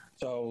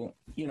 So,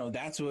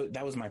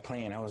 that was my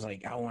plan. I was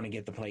like, I want to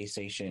get the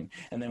PlayStation.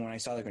 And then when I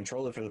saw the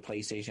controller for the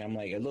PlayStation, I'm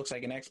like, it looks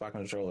like an Xbox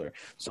controller,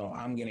 so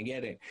I'm going to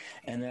get it.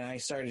 And then I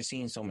started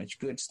seeing so much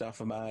good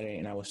stuff about it,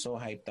 and I was so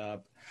hyped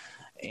up.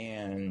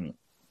 And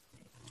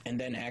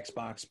then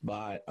Xbox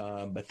bought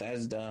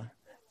Bethesda,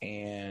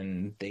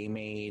 and they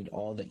made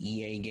all the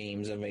EA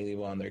games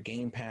available on their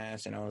Game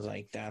Pass, and I was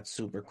like, that's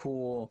super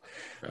cool.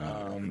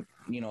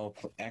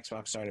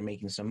 Xbox started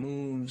making some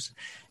moves,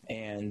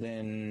 and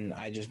then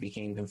I just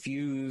became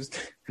confused.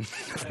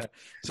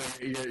 So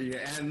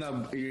you're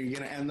gonna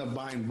end up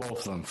buying both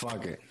of them.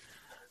 Fuck it.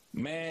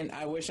 Man,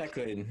 I wish I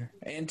could.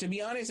 And to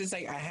be honest, it's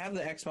like I have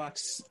the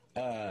Xbox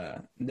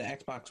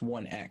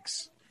One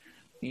X,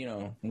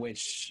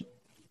 which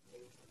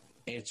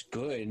it's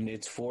good.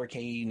 It's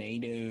 4K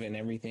native and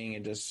everything.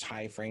 It does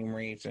high frame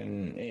rates,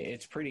 and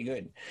it's pretty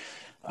good.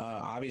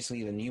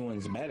 Obviously, the new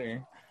one's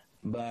better,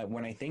 but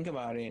when I think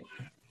about it,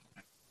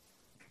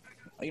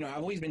 I've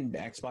always been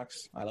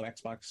Xbox. I love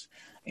Xbox,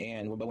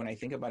 but when I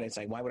think about it, it's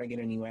like, why would I get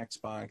a new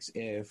Xbox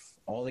if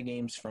all the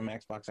games from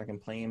Xbox I can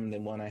play them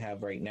than one I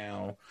have right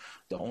now?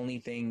 The only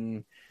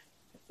thing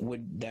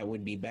that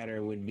would be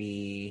better would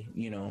be,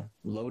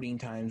 loading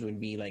times would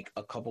be like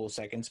a couple of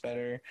seconds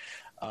better,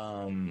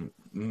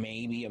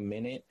 maybe a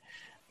minute.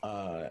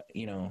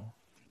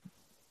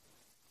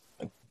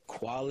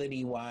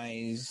 Quality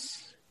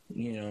wise,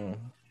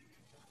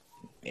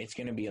 it's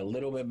going to be a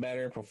little bit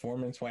better.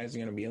 Performance wise, it's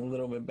going to be a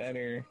little bit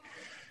better.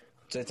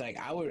 So it's like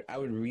I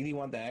would really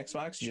want the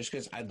Xbox just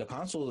because the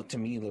console to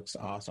me looks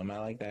awesome. I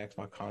like the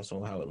Xbox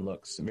console, how it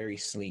looks, very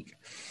sleek.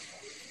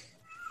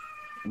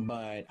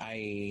 But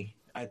I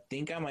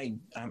think I'm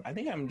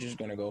just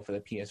gonna go for the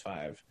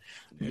PS5,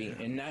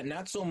 and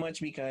not so much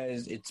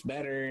because it's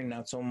better,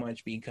 not so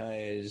much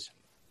because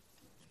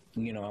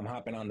I'm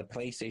hopping on the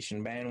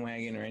PlayStation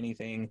bandwagon or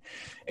anything.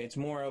 It's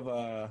more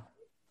of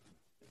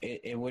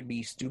it would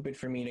be stupid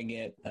for me to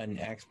get an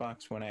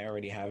Xbox when I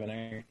already have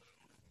an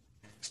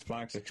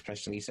Xbox,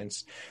 especially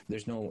since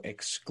there's no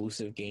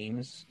exclusive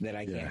games that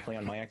I can't play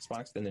on my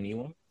Xbox than the new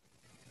one.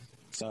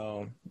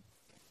 So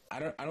I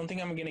don't think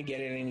I'm gonna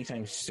get it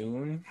anytime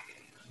soon.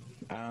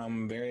 I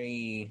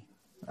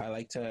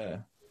like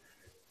to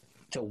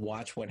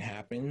watch what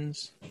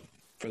happens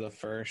for the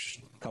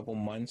first couple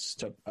months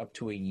to up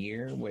to a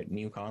year with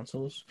new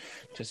consoles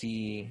to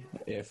see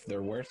if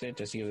they're worth it,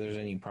 to see if there's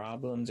any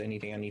problems,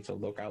 anything I need to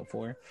look out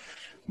for.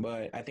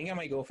 But I think I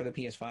might go for the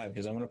PS5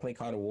 because I want to play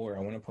God of War.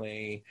 I want to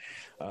play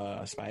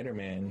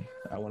Spider-Man.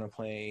 I want to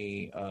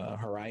play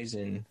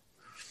Horizon.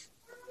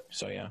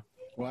 So, yeah.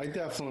 Well, I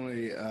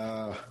definitely,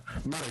 I'm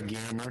not a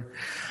gamer,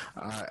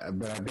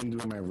 but I've been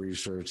doing my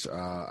research.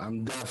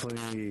 I'm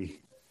definitely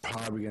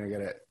probably going to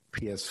get a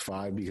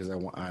PS5 because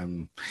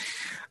I'm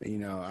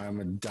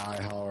a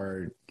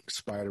diehard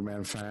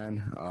Spider-Man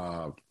fan.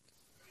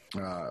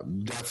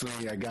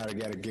 Definitely, I got to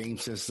get a game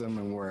system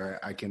and where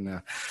I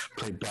can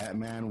play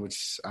Batman,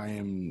 which I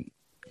am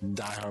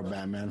diehard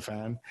Batman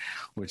fan,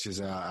 which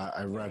is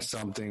I read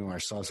something or I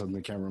saw something,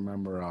 can't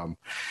remember.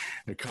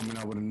 They're coming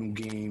out with a new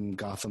game,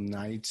 Gotham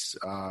Knights.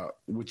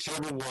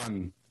 Whichever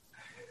one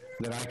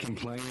that I can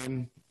play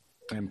in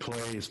and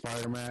play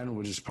Spider-Man,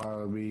 which is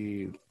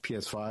probably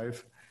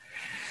PS5.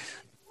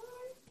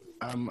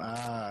 As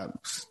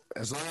long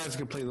as I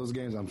can play those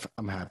games,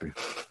 I'm happy.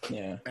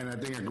 Yeah. And I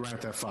think a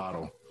Grand Theft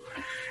Auto.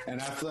 And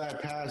after I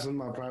pass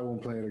them, I probably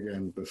won't play it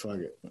again. But fuck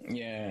it.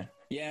 Yeah.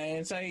 Yeah.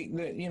 It's like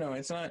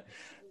it's not.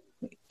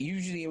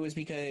 Usually, it was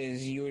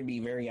because you would be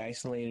very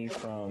isolated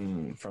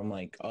from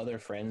like other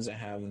friends that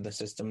have the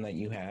system that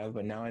you have.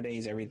 But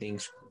nowadays,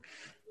 everything's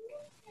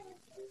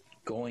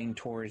going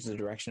towards the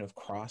direction of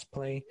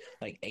crossplay.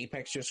 Like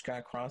Apex just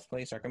got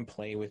crossplay, so I can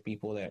play with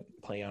people that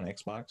play on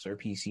Xbox or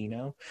PC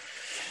now.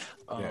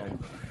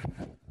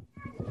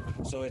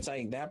 So it's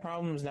like that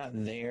problem's not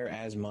there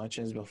as much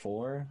as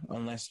before,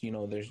 unless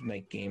there's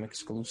like game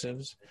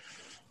exclusives.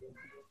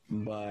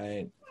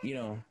 But you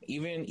know,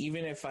 even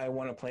if I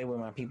want to play with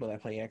my people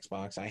that play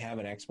Xbox, I have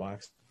an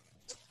Xbox.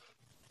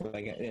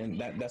 Like, and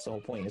that's the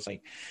whole point. It's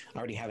like I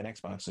already have an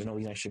Xbox. There's no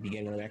reason I should be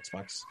getting another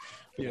Xbox.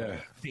 Yeah.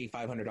 Pay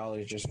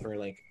 $500 just for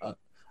like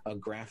a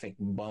graphic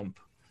bump.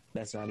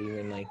 That's not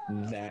even like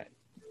that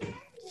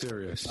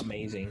serious.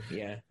 Amazing.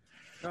 Yeah.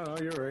 No,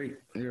 you're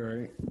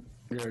right.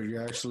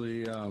 You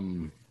actually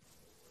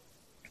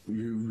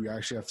you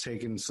actually have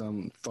taken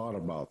some thought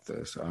about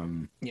this.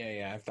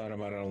 Yeah, I've thought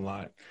about it a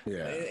lot.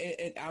 Yeah.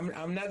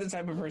 I'm not the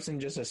type of person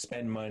just to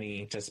spend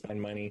money.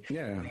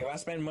 Yeah. If I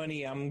spend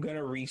money, I'm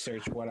gonna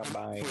research what I'm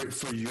buying.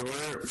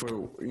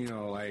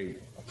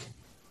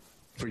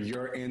 For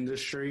your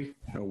industry,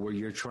 what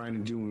you're trying to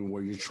do and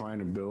what you're trying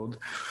to build,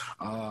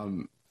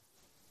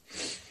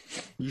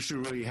 you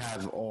should really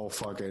have all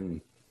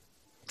fucking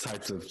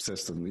types of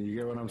systems. You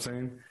get what I'm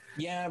saying?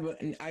 Yeah,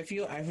 but I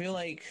feel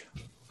like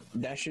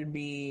that should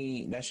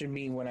be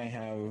when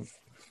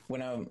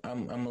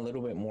I'm a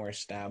little bit more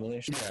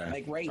established. Yeah.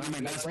 Like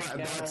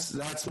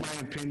that's my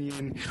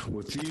opinion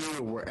with you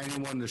or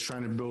anyone that's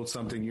trying to build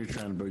something you're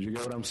trying to build. You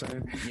get what I'm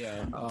saying?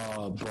 Yeah.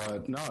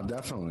 But no,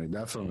 definitely.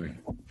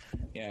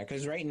 Yeah,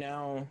 because right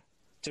now,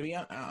 to be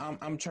honest,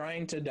 I'm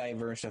trying to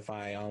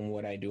diversify on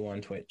what I do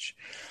on Twitch.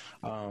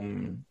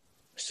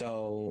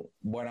 So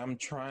what I'm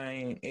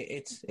trying,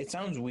 it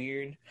sounds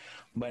weird,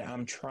 but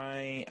I'm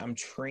training,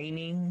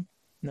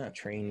 not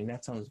training.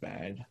 That sounds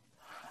bad.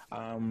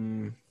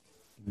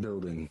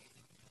 Building.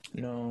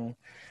 No.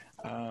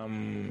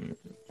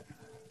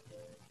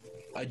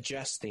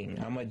 Adjusting.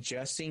 I'm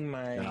adjusting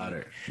my. Got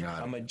it.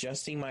 I'm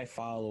adjusting my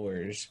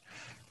followers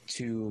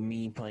to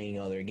me playing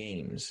other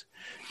games.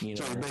 You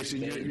know, so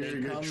basically,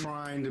 you're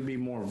trying to be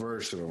more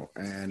versatile,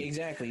 and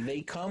exactly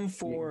they come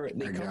for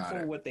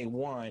what they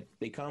want.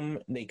 They come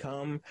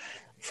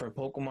for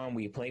Pokemon.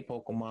 We play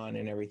Pokemon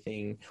and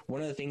everything.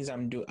 One of the things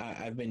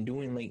I've been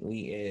doing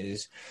lately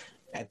is,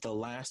 at the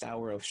last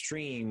hour of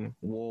stream,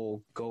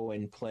 we'll go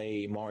and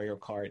play Mario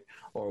Kart,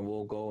 or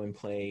we'll go and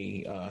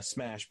play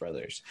Smash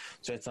Brothers.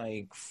 So it's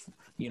like,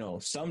 you know,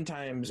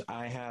 sometimes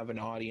I have an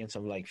audience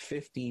of like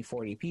 50,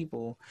 40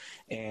 people,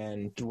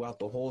 and throughout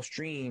the whole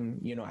stream,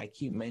 you know, I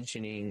keep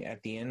mentioning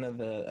at the end of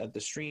the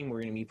stream,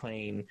 we're going to be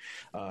playing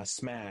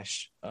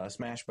Smash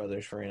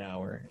Brothers for an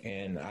hour,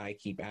 and I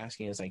keep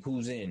asking, it's like,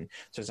 who's in?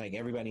 So it's like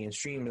everybody in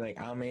stream be like,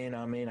 I'm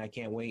in, I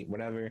can't wait,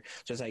 whatever.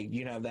 So it's like,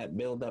 you have that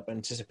build up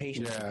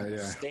anticipation.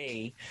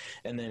 Stay,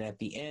 and then at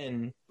the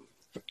end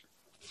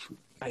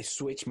I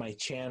switch my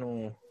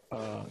channel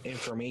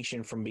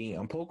information from being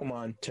on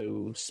Pokemon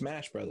to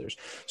Smash Brothers.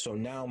 So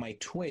now my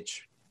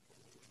Twitch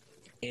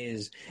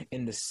is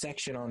in the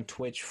section on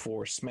Twitch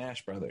for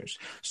Smash Brothers.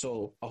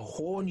 So a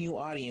whole new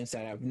audience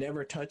that I've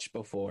never touched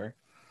before,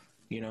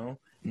 you know,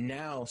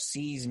 now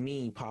sees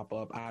me pop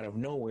up out of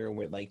nowhere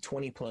with like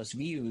 20 plus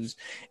views,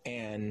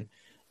 and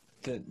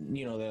they're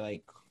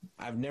like,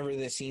 I've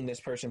never seen this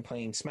person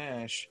playing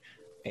Smash,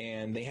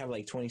 and they have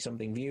like 20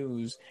 something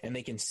views, and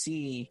they can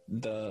see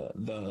the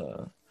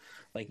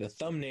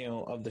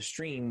thumbnail of the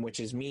stream, which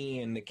is me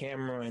and the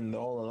camera and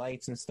all the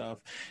lights and stuff.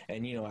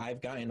 And, you know,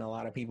 I've gotten a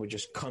lot of people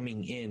just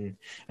coming in,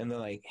 and they're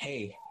like,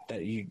 hey,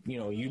 that you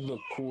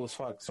look cool as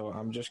fuck, so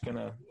I'm just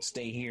gonna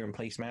stay here and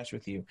play Smash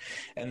with you.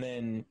 And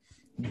then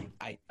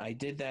I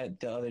did that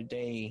the other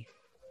day.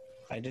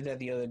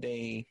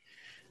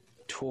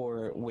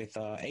 Tour with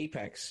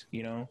Apex,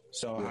 you know.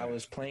 So yeah. I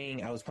was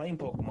playing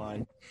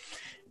Pokemon,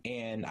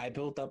 and I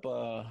built up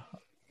a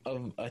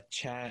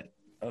chat,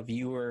 a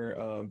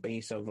viewer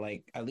base of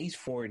like at least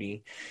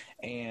 40,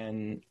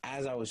 and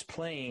as I was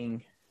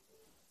playing,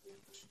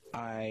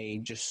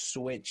 I just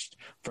switched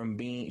from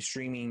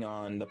streaming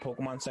on the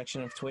Pokemon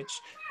section of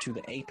Twitch to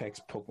the Apex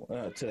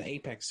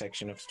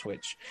section of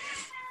Twitch,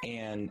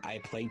 and I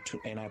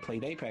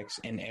played Apex,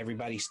 and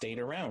everybody stayed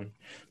around.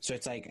 So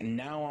it's like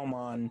now I'm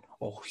on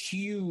a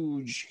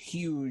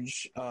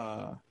huge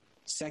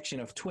section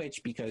of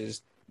Twitch,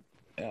 because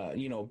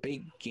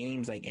big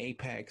games like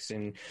Apex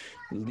and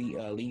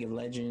League of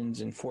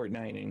Legends and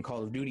Fortnite and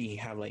Call of Duty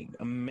have like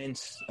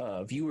immense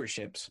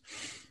viewerships.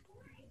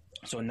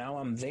 So now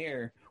I'm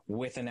there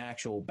with an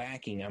actual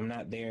backing. I'm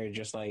not there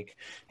just like,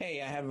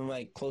 hey, I have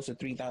like close to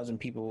 3,000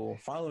 people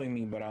following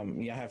me, but I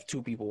have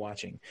 2 people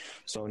watching.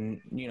 So,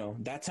 you know,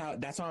 that's how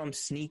I'm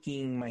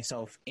sneaking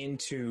myself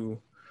into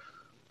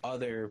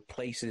other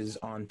places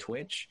on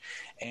Twitch.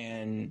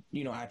 And,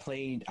 you know, I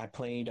played a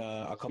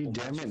couple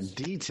matches.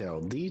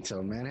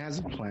 Detail, man, has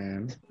a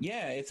plan.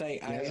 Yeah, it's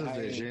like he has a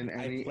vision,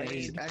 and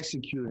he's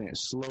executing it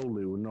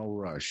slowly with no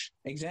rush.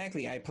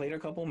 Exactly. I played a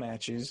couple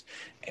matches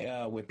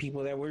with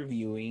people that were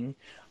viewing.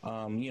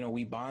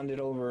 We bonded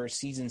over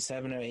season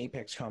 7 of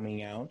Apex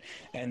coming out,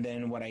 and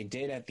then what I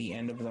did at the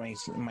end of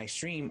my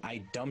stream,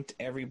 I dumped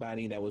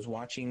everybody that was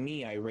watching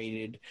me. I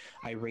rated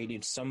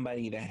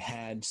somebody that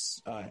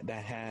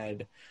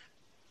had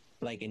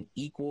like an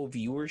equal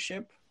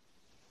viewership.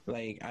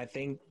 Like, I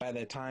think by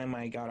the time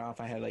I got off,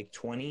 I had like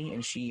 20,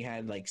 and she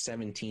had like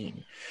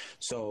 17.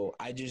 So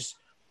I just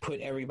put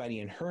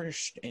everybody in her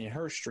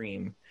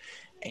stream,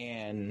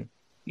 and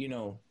you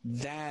know,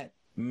 that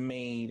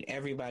made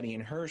everybody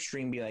in her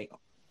stream be like,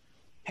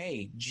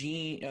 hey,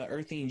 Gene,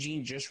 Earthing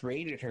Gene just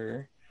rated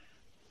her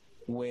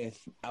with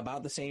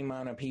about the same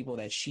amount of people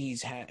that she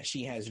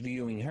has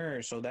viewing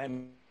her. So that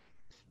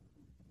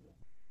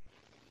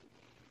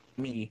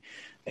me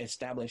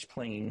established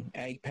playing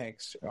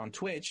Apex on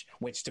Twitch,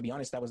 which, to be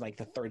honest, that was like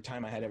the third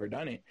time I had ever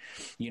done it,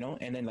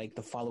 and then like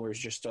the followers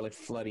just started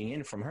flooding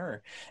in from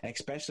her,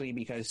 especially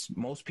because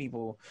most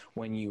people,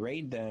 when you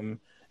raid them,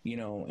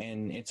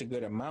 and it's a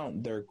good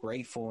amount, they're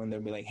grateful and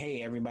they'll be like,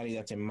 hey, everybody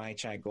that's in my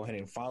chat, go ahead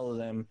and follow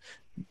them,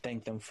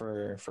 thank them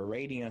for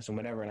raiding us and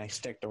whatever. And I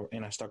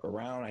stuck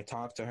around. I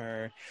talked to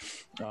her.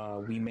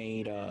 We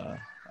made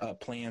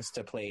plans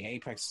to play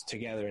Apex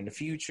together in the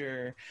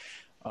future.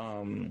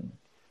 And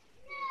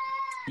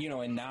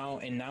now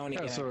and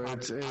again, so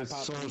it's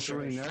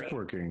socially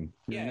networking.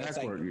 It's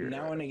like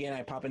now and again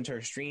I pop into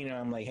her stream and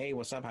I'm like, hey,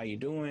 what's up? How you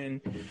doing?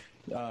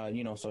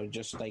 So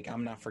just like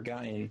I'm not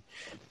forgotten.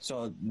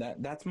 So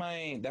that's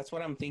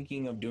what I'm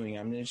thinking of doing.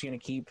 I'm just gonna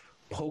keep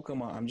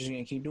Pokemon. I'm just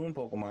gonna keep doing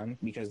Pokemon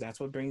because that's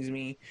what brings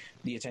me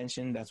the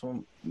attention. That's what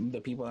the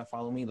people that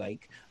follow me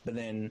like. But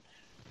then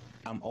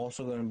I'm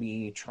also gonna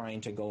be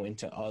trying to go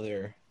into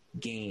other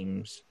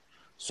games,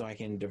 so I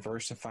can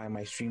diversify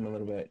my stream a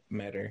little bit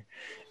better.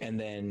 And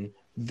then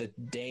the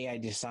day I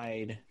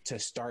decide to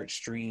start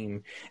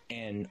stream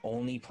and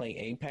only play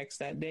Apex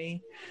that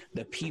day,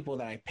 the people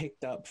that I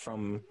picked up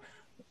from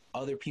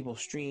other people's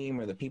stream,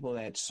 or the people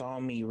that saw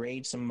me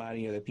raid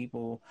somebody, or the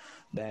people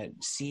that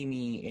see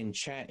me in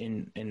chat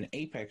in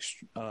Apex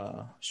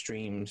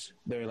streams,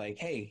 they're like,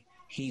 hey,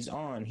 he's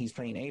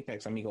playing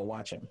Apex, let me go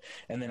watch him.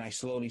 And then I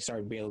slowly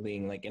start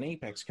building like an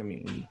Apex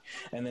community,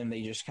 and then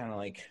they just kind of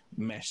like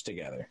mesh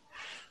together.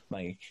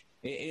 Like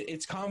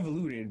it's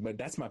convoluted, but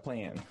that's my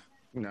plan.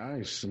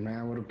 Nice,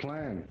 man, with a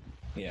plan.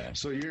 Yeah.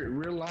 So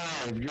you're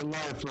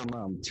live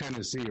from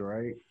Tennessee,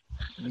 right?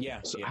 Yeah.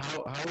 So yeah.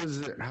 How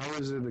is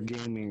it the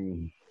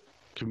gaming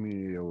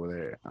community over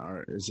there?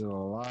 Is it a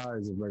lot?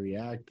 Is it very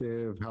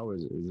active? How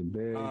is it? Is it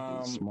big?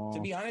 Is it small? To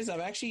be honest,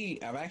 I've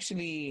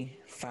actually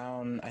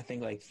found, I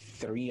think, like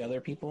 3 other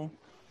people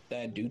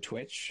that do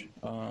Twitch,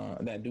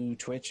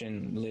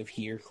 and live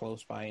here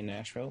close by in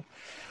Nashville.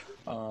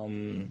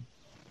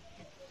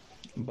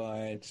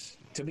 But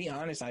to be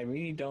honest, I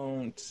really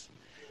don't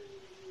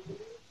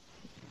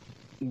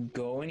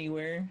go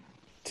anywhere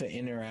to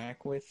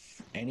interact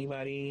with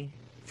anybody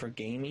for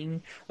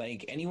gaming.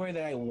 Like anywhere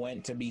that I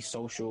went to be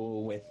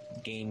social with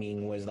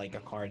gaming was like a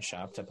card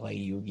shop to play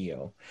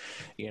Yu-Gi-Oh,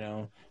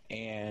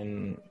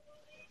 and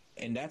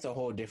that's a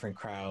whole different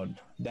crowd.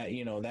 That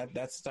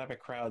that's the type of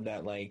crowd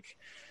that like,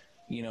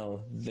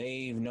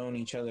 they've known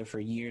each other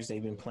for years.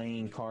 They've been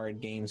playing card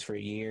games for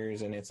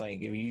years, and it's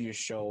like if you just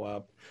show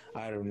up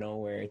out of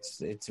nowhere,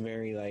 it's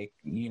very like,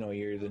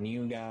 you're the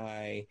new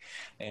guy,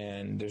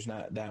 and there's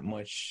not that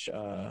much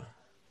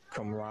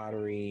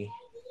camaraderie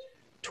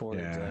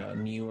towards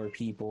newer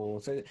people.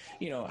 So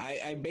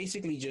I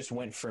basically just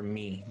went for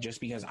me,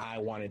 just because I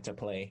wanted to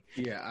play.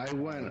 Yeah, I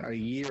went a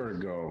year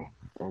ago,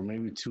 or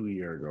maybe 2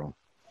 years ago,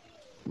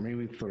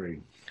 maybe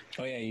 3.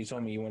 Oh yeah, you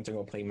told me you went to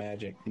go play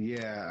Magic.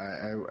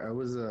 Yeah, I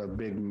was a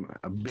big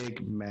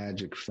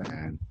Magic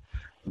fan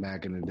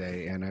back in the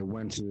day, and I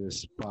went to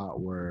this spot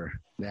where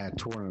they had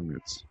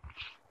tournaments,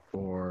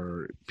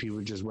 or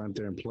people just went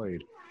there and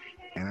played,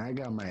 and I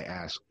got my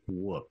ass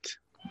whooped.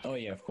 Oh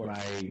yeah, of course.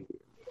 Like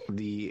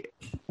the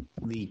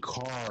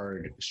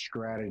card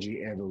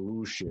strategy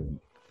evolution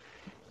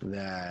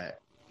that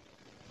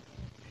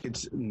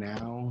it's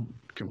now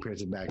compared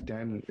to back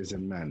then is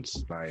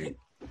immense. Like,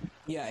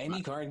 yeah,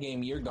 any card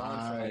game, you're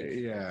gone for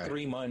like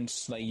 3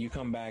 months. Like you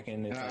come back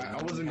and it's like,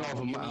 I wasn't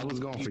gone for I was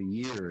gone for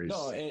years.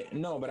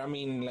 No, but I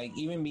mean, like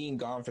even being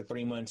gone for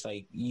 3 months,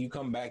 like you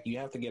come back, you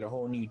have to get a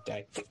whole new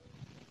deck.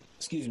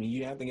 Excuse me,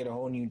 you have to get a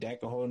whole new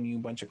deck, a whole new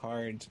bunch of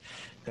cards,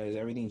 because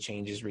everything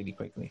changes really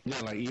quickly. Yeah,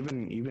 like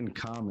even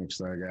comics.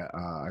 Like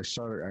I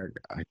started,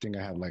 I think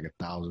I had like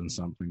 1,000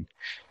 something.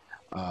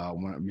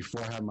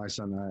 Before I had my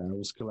son, I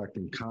was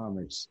collecting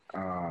comics.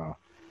 And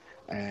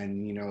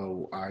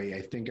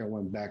I think I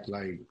went back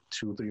like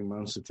 2-3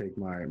 months to take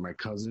my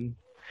cousin,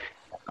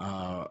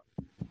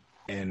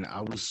 and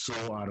I was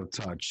so out of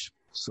touch.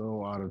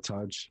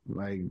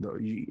 Like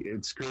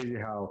it's crazy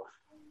how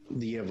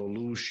the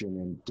evolution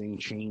and thing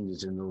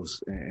changes in those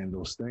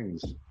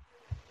things.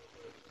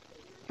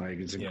 Like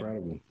it's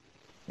incredible.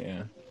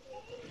 Yeah,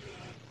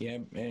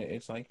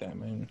 it's like that,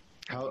 man.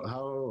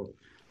 How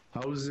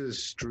is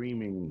this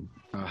streaming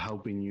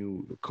helping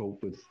you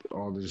cope with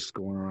all this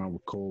going around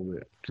with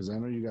COVID? Because I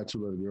know you got 2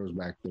 little girls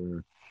back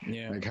there.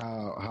 Yeah. Like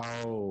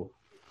how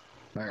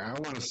like I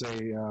want to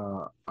say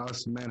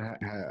us men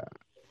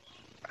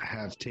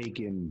have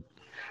taken,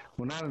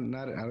 well,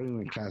 not I don't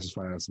even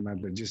classify us men,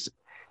 but just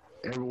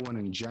everyone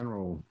in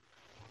general,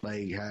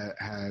 like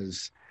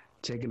has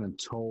taken a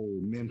toll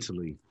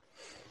mentally.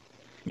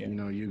 Yeah.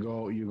 You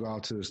go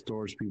out to the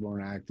stores, people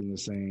aren't acting the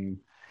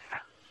same.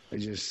 It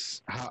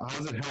just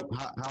how's it help?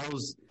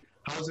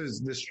 How's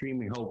this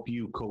streaming help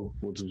you cope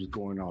with what's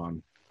going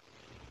on?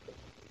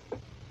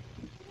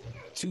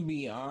 To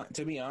be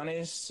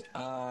honest,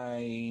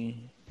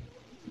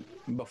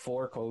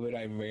 before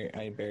COVID,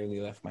 I barely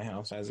left my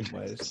house as it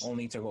was,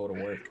 only to go to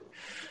work.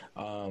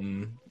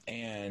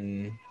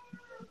 And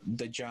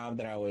the job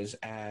that I was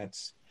at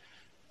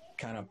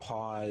kind of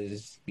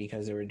paused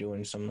because they were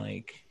doing some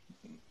like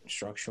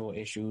structural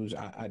issues.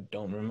 I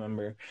don't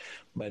remember,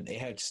 but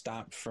it had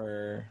stopped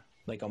for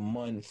like a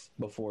month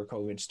before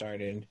COVID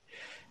started.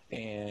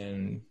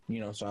 And,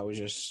 so I was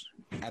just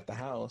at the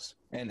house.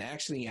 And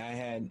actually I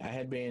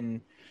had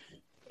been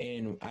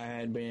in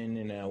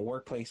a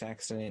workplace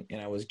accident, and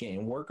I was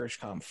getting workers'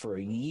 comp for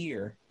a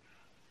year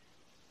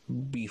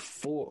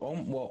before,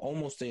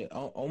 almost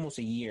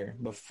a year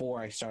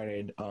before I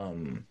started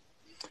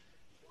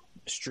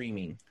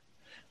streaming,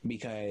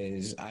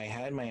 because I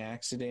had my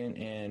accident,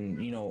 and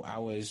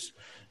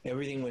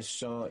everything was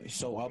so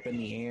up in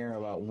the air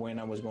about when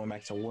I was going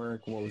back to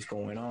work, what was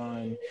going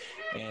on,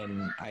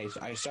 and I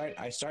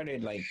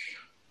started like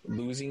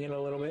losing it a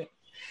little bit,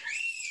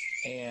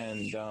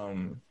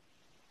 and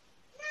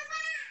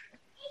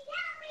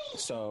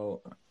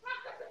so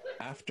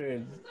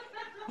after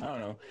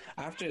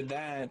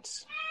that,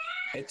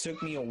 it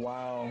took me a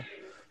while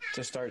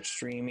to start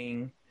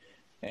streaming.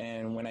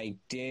 And when I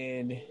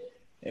did,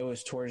 it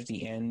was towards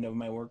the end of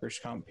my workers'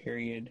 comp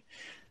period.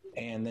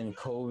 And then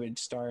COVID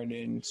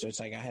started. So it's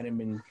like I hadn't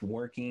been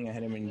working. I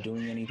hadn't been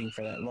doing anything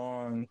for that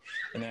long.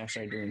 And then I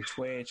started doing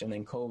Twitch, and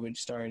then COVID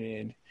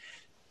started.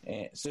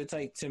 And so it's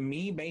like, to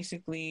me,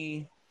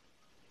 basically,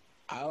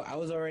 I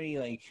was already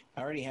I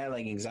already had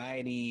like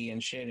anxiety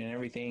and shit and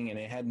everything, and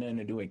it had nothing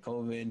to do with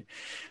COVID.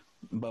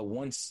 But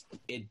once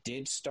it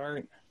did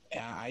start,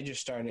 it just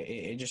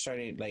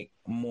started like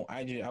more.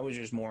 I was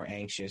just more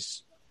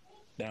anxious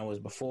than I was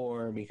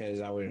before,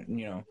 because I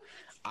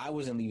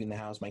wasn't leaving the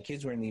house. My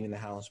kids weren't leaving the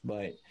house,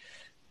 but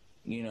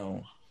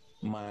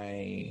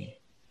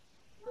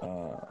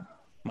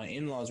my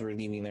in-laws were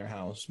leaving their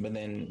house, but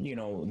then,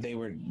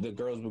 the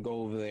girls would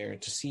go over there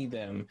to see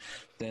them.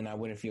 Then I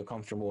wouldn't feel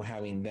comfortable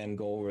having them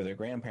go over to their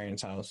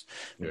grandparents' house.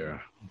 Yeah.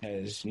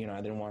 Because,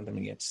 I didn't want them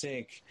to get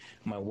sick.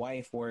 My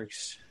wife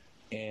works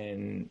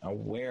in a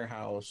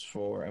warehouse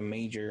for a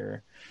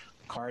major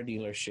car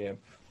dealership,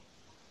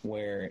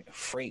 where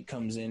freight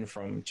comes in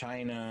from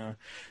China,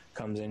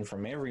 comes in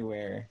from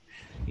everywhere,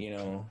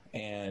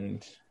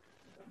 and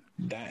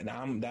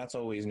that's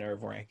always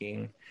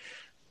nerve-wracking.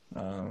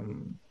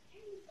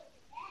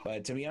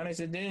 But to be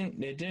honest, it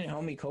didn't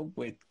help me cope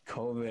with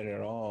COVID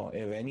at all.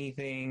 If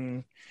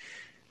anything,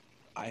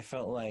 I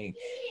felt like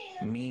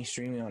me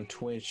streaming on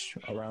Twitch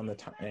around the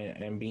time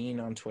and being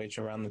on Twitch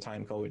around the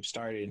time COVID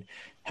started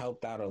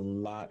helped out a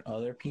lot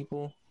other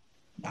people.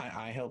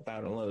 I helped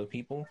out a lot of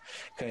people,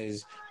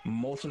 because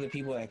most of the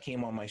people that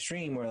came on my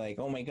stream were like,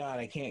 "Oh my God,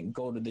 I can't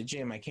go to the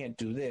gym. I can't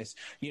do this."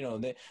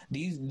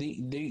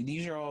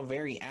 These are all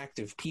very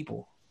active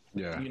people.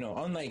 Yeah.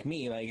 Unlike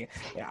me, like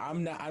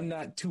I'm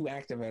not too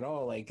active at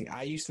all. Like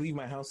I used to leave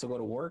my house to go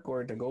to work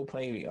or to go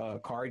play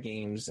card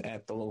games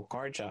at the local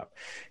card shop.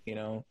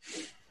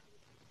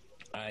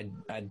 I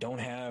don't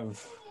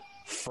have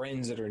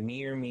friends that are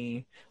near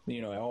me.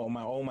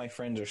 All my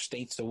friends are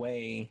states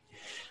away.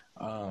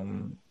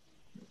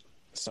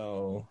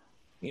 So,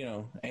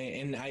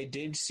 and I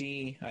did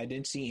see,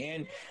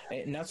 and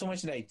not so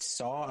much that I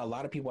saw, a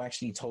lot of people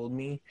actually told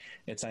me,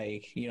 it's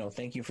like,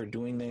 thank you for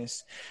doing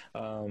this.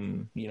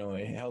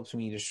 It helps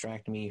me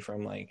distract me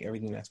from like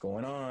everything that's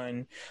going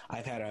on.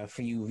 I've had a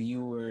few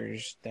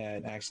viewers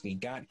that actually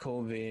got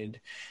COVID,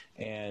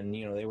 and,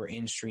 they were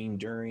in stream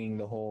during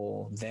the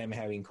whole them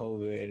having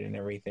COVID and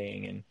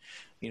everything. And,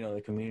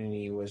 the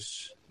community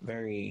was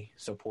very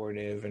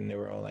supportive, and they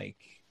were all like,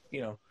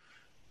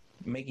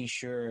 making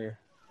sure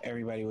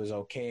everybody was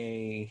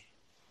okay,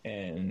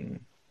 and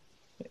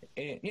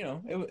it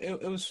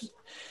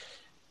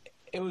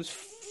was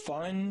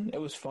fun. It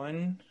was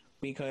fun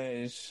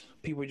because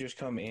people just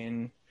come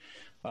in.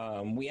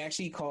 We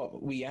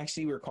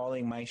were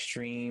calling my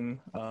stream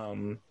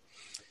Club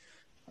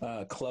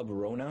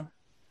Rona,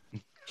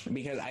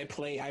 because I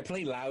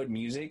play loud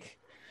music.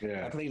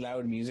 Yeah. I play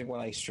loud music while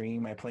I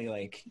stream. I play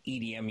like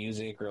EDM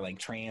music or like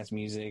trance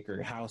music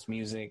or house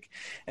music.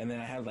 And then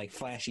I have like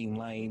flashing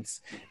lights,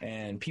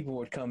 and people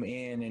would come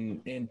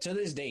in, and to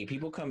this day,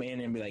 people come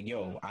in and be like,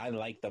 "Yo, I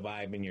like the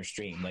vibe in your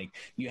stream. Like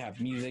you have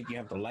music, you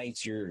have the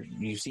lights,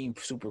 you seem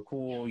super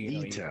cool.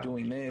 You're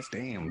doing this."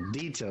 Damn,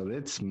 detail.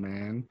 It's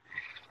man.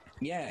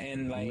 Yeah,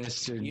 and like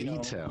Mr.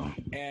 Detail.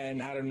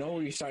 And out of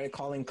nowhere, you started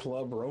calling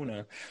Club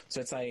Rona. So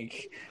it's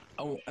like,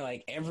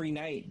 like every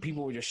night,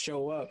 people would just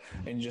show up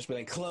and just be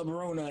like, "Club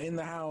Rona in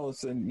the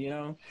house,"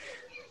 and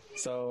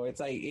so it's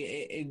like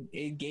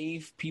it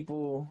gave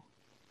people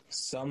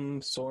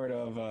some sort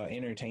of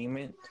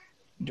entertainment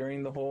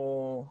during the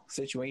whole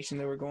situation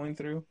they were going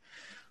through.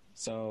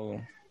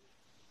 So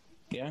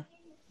yeah.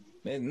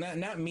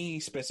 Not me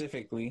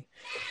specifically,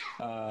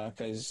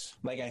 because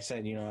like I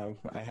said,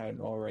 I had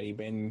already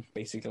been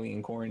basically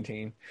in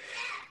quarantine.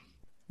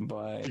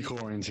 But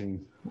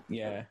quarantine,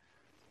 yeah.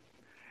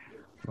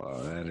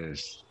 Wow, that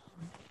is.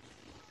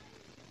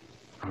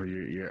 Oh,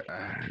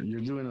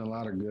 you're doing a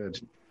lot of good.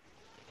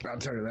 I'll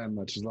tell you that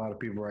much. There's a lot of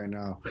people right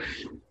now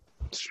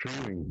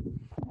streaming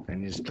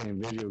and just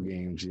playing video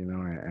games,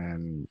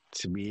 and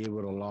to be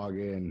able to log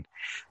in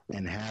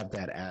and have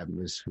that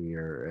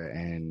atmosphere,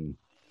 and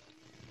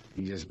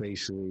you just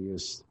basically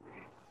just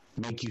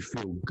make you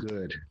feel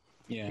good.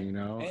 Yeah,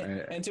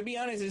 and to be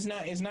honest, it's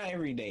not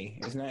every day.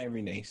 It's not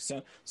every day.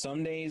 So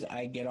some days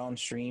I get on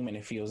stream and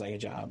it feels like a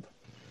job.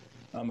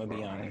 I'm gonna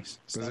be honest.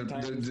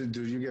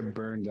 Do you get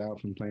burned out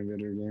from playing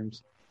video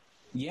games?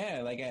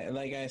 Yeah, like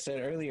I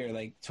said earlier,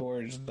 like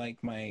towards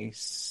like my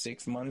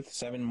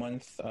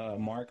 7-month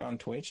mark on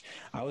Twitch,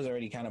 I was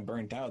already kind of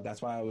burnt out.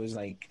 That's why I was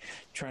like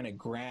trying to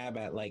grab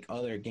at like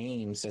other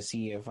games to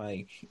see if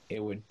like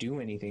it would do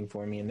anything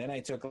for me. And then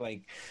I took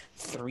like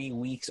 3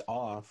 weeks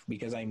off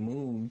because I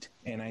moved,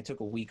 and I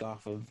took a week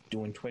off of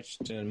doing Twitch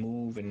to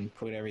move and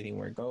put everything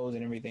where it goes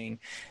and everything.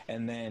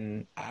 And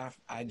then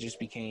I just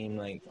became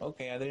like,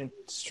 okay, I didn't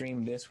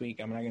stream this week,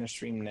 I'm not gonna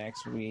stream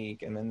next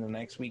week. And then the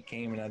next week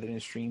came and I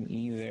didn't stream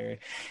either,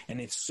 and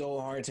it's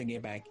so hard to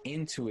get back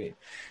into it.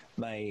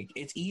 Like,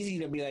 it's easy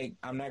to be like,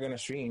 I'm not gonna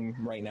stream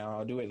right now,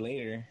 I'll do it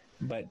later,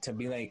 but to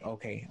be like,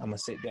 okay, I'm gonna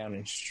sit down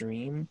and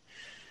stream,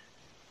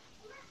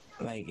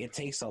 like, it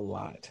takes a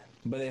lot.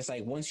 But it's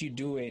like, once you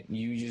do it,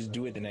 you just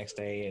do it the next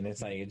day, and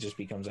it's like, it just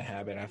becomes a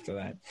habit after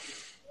that.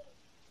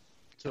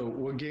 So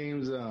what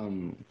games,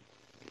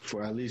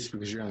 for at least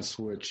because you're on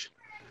Switch,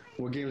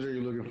 what games are you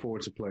looking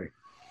forward to play?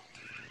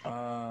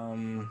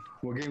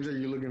 What games are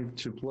you looking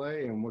to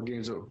play, and what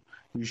games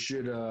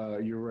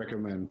you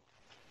recommend?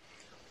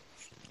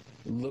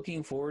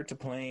 Looking forward to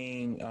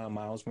playing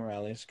Miles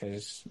Morales,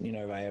 because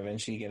if I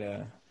eventually get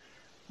a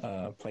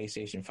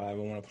PlayStation 5, I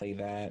want to play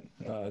that.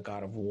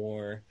 God of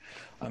War.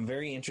 I'm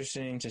very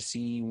interested to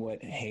see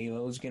what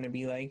Halo's going to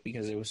be like,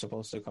 because it was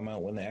supposed to come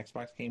out when the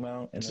Xbox came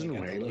out. And Isn't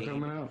Halo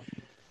coming out?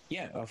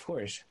 Yeah, of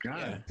course.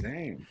 God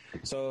dang.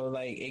 So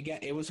like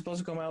it was supposed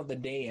to come out the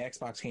day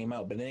Xbox came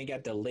out, but then it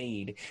got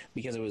delayed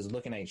because it was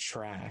looking like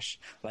trash.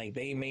 Like,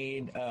 they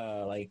made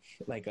like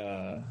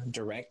a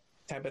direct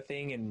type of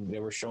thing, and they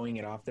were showing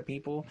it off to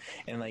people,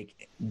 and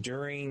like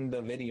during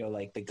the video,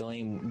 like the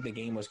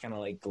game was kind of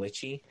like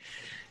glitchy,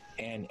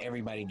 and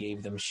everybody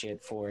gave them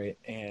shit for it,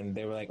 and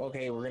they were like,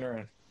 okay, we're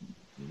gonna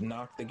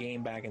knock the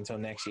game back until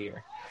next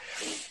year.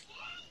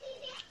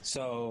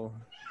 So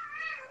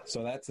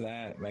that's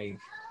that. Like,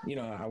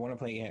 I want to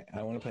play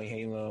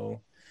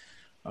Halo.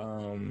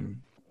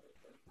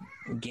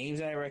 Games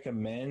that I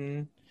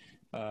recommend,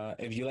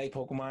 if you like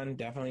Pokemon,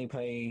 definitely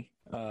play.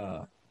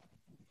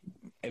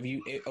 If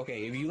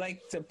you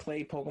like to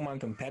play Pokemon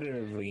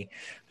competitively,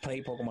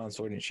 play Pokemon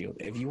Sword and Shield.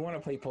 If you want to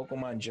play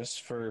Pokemon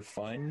just for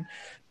fun,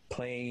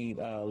 play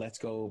Let's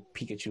Go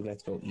Pikachu,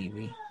 Let's Go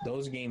Eevee.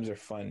 Those games are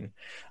fun.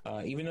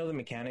 Even though the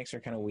mechanics are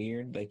kind of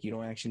weird, like, you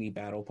don't actually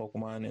battle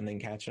Pokemon and then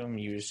catch them,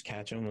 you just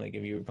catch them like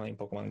if you were playing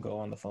Pokemon Go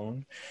on the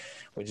phone,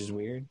 which is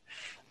weird.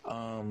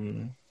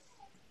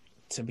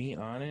 To be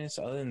honest,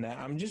 other than that,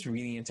 I'm just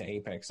really into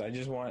Apex. I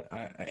just want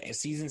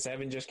Season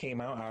 7 just came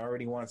out. I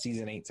already want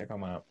Season 8 to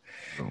come out.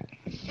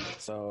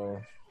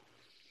 So,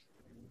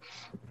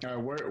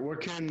 where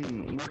can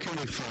we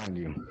find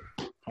you?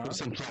 Put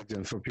some plugged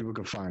in so people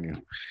can find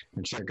you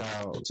and check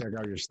out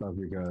your stuff,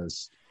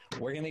 because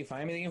where can they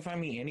find me? They can find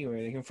me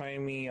anywhere. They can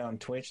find me on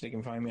Twitch. They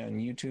can find me on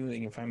YouTube.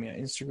 They can find me on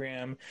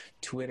Instagram,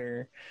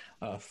 Twitter,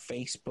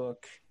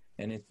 Facebook,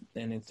 and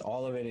it's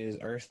all of it is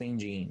Earthling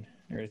Gene.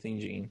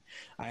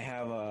 I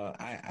have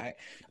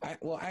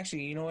well,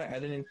 actually, you know what? I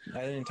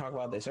didn't talk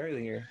about this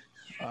earlier.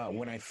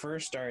 When I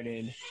first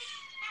started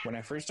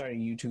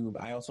YouTube,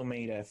 I also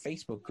made a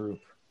Facebook group.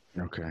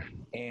 Okay.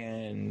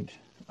 And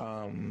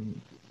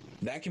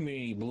that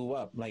community blew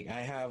up. Like,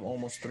 I have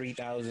almost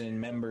 3,000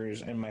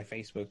 members in my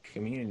Facebook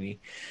community.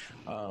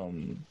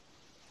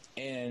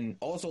 And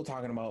also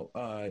talking about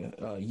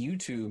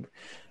YouTube.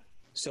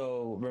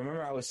 So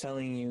remember, I was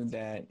telling you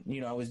that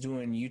I was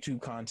doing YouTube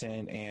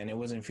content and it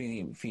wasn't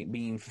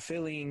being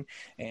fulfilling,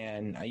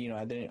 and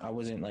I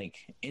wasn't like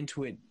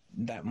into it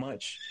that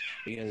much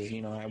because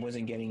I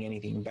wasn't getting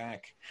anything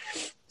back.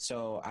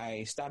 So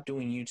I stopped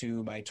doing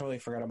YouTube. I totally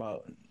forgot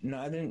about.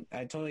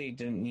 I totally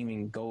didn't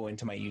even go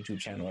into my YouTube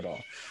channel at all.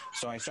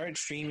 So I started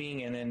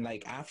streaming, and then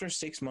like after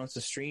 6 months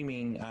of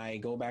streaming, I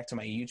go back to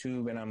my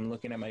YouTube and I'm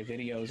looking at my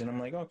videos, and I'm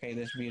like, okay,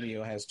 this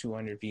video has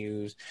 200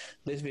 views.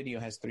 This video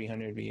has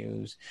 300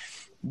 views.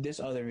 This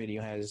other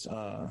video has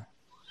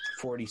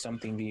 40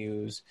 something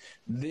views.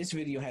 This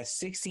video has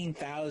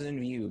 16,000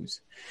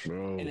 views.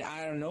 Bro. And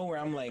I don't know where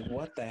I'm like,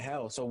 what the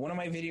hell? So one of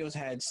my videos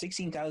had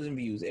 16,000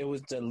 views. It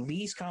was the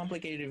least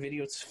complicated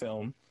video to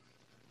film.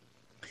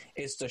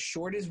 It's the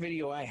shortest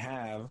video I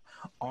have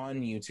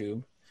on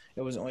YouTube.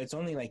 It's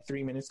only like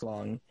 3 minutes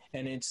long,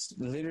 and it's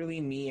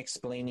literally me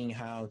explaining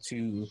how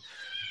to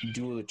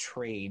do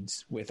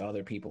trades with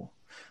other people.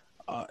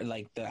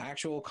 Like the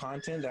actual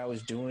content that I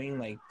was doing,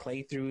 like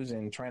playthroughs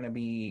and trying to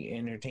be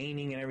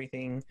entertaining and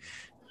everything,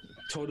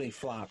 totally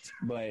flopped,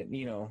 but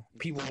you know,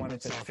 people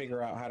wanted to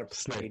figure out how to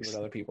play with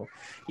other people.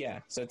 Yeah,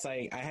 so it's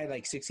like I had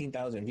like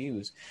 16,000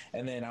 views,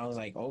 and then I was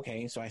like,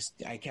 okay, so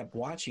I kept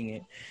watching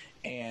it,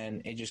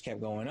 and it just kept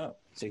going up.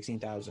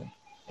 16,000,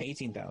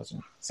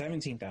 18,000,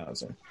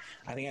 17,000.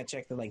 I think I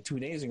checked it like 2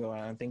 days ago,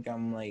 and I think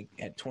I'm like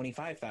at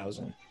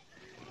 25,000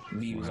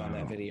 views on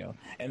that video.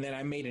 And then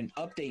I made an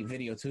update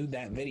video to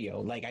that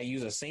video. Like, I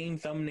use the same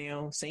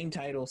thumbnail, same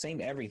title, same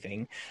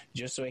everything,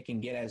 just so it can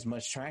get as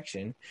much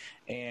traction.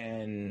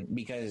 And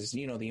because,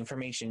 you know, the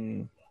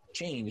information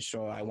changed,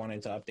 so I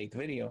wanted to update the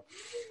video.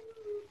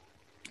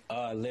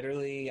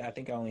 Literally, I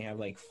think I only have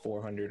like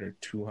 400 or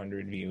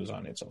 200 views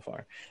on it so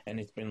far, and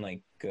it's been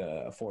like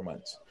 4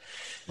 months.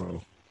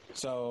 Bro.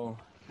 So,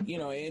 you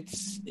know,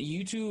 it's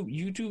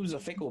YouTube's a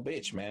fickle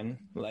bitch, man.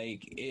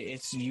 Like,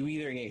 it's you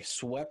either get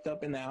swept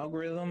up in the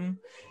algorithm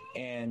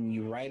and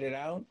you write it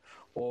out,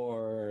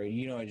 or,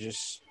 you know, it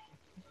just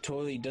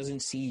totally doesn't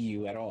see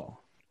you at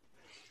all.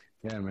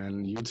 Yeah,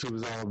 man. YouTube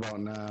is all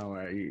about now.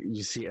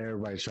 You see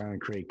everybody trying to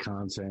create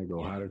content,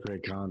 or how to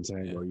create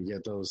content, or you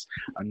get those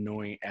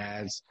annoying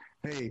ads.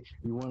 Hey,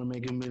 you want to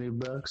make $1 million?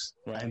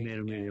 Right. I made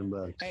 $1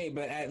 million. Hey,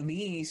 but at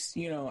least,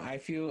 you know, I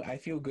feel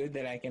good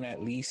that I can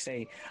at least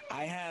say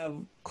I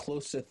have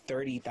close to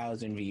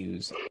 30,000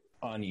 views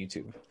on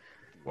YouTube.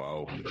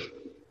 Wow.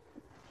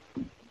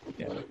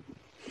 Yeah.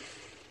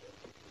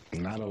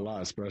 Not a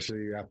lot,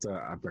 especially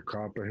after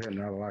Carper hit.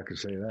 Not a lot can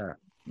say that.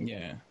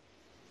 Yeah.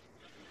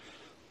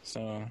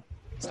 So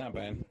it's not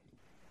bad.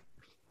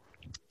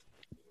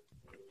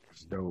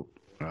 It's dope.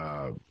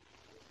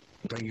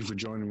 Thank you for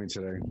joining me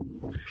today.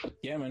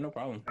 Yeah, man, no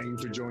problem. Thank you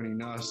for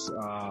joining us. We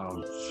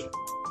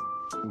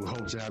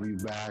hope to have you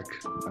back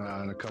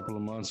in a couple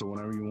of months or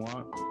whenever you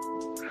want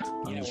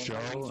on the show.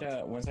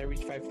 Once I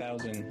reach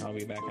 5,000, I'll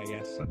be back, I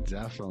guess.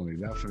 Definitely.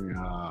 Well,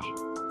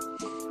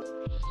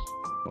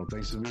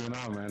 thanks for being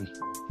on, man.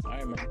 All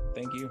right, man.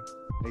 Thank you.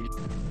 Thank you.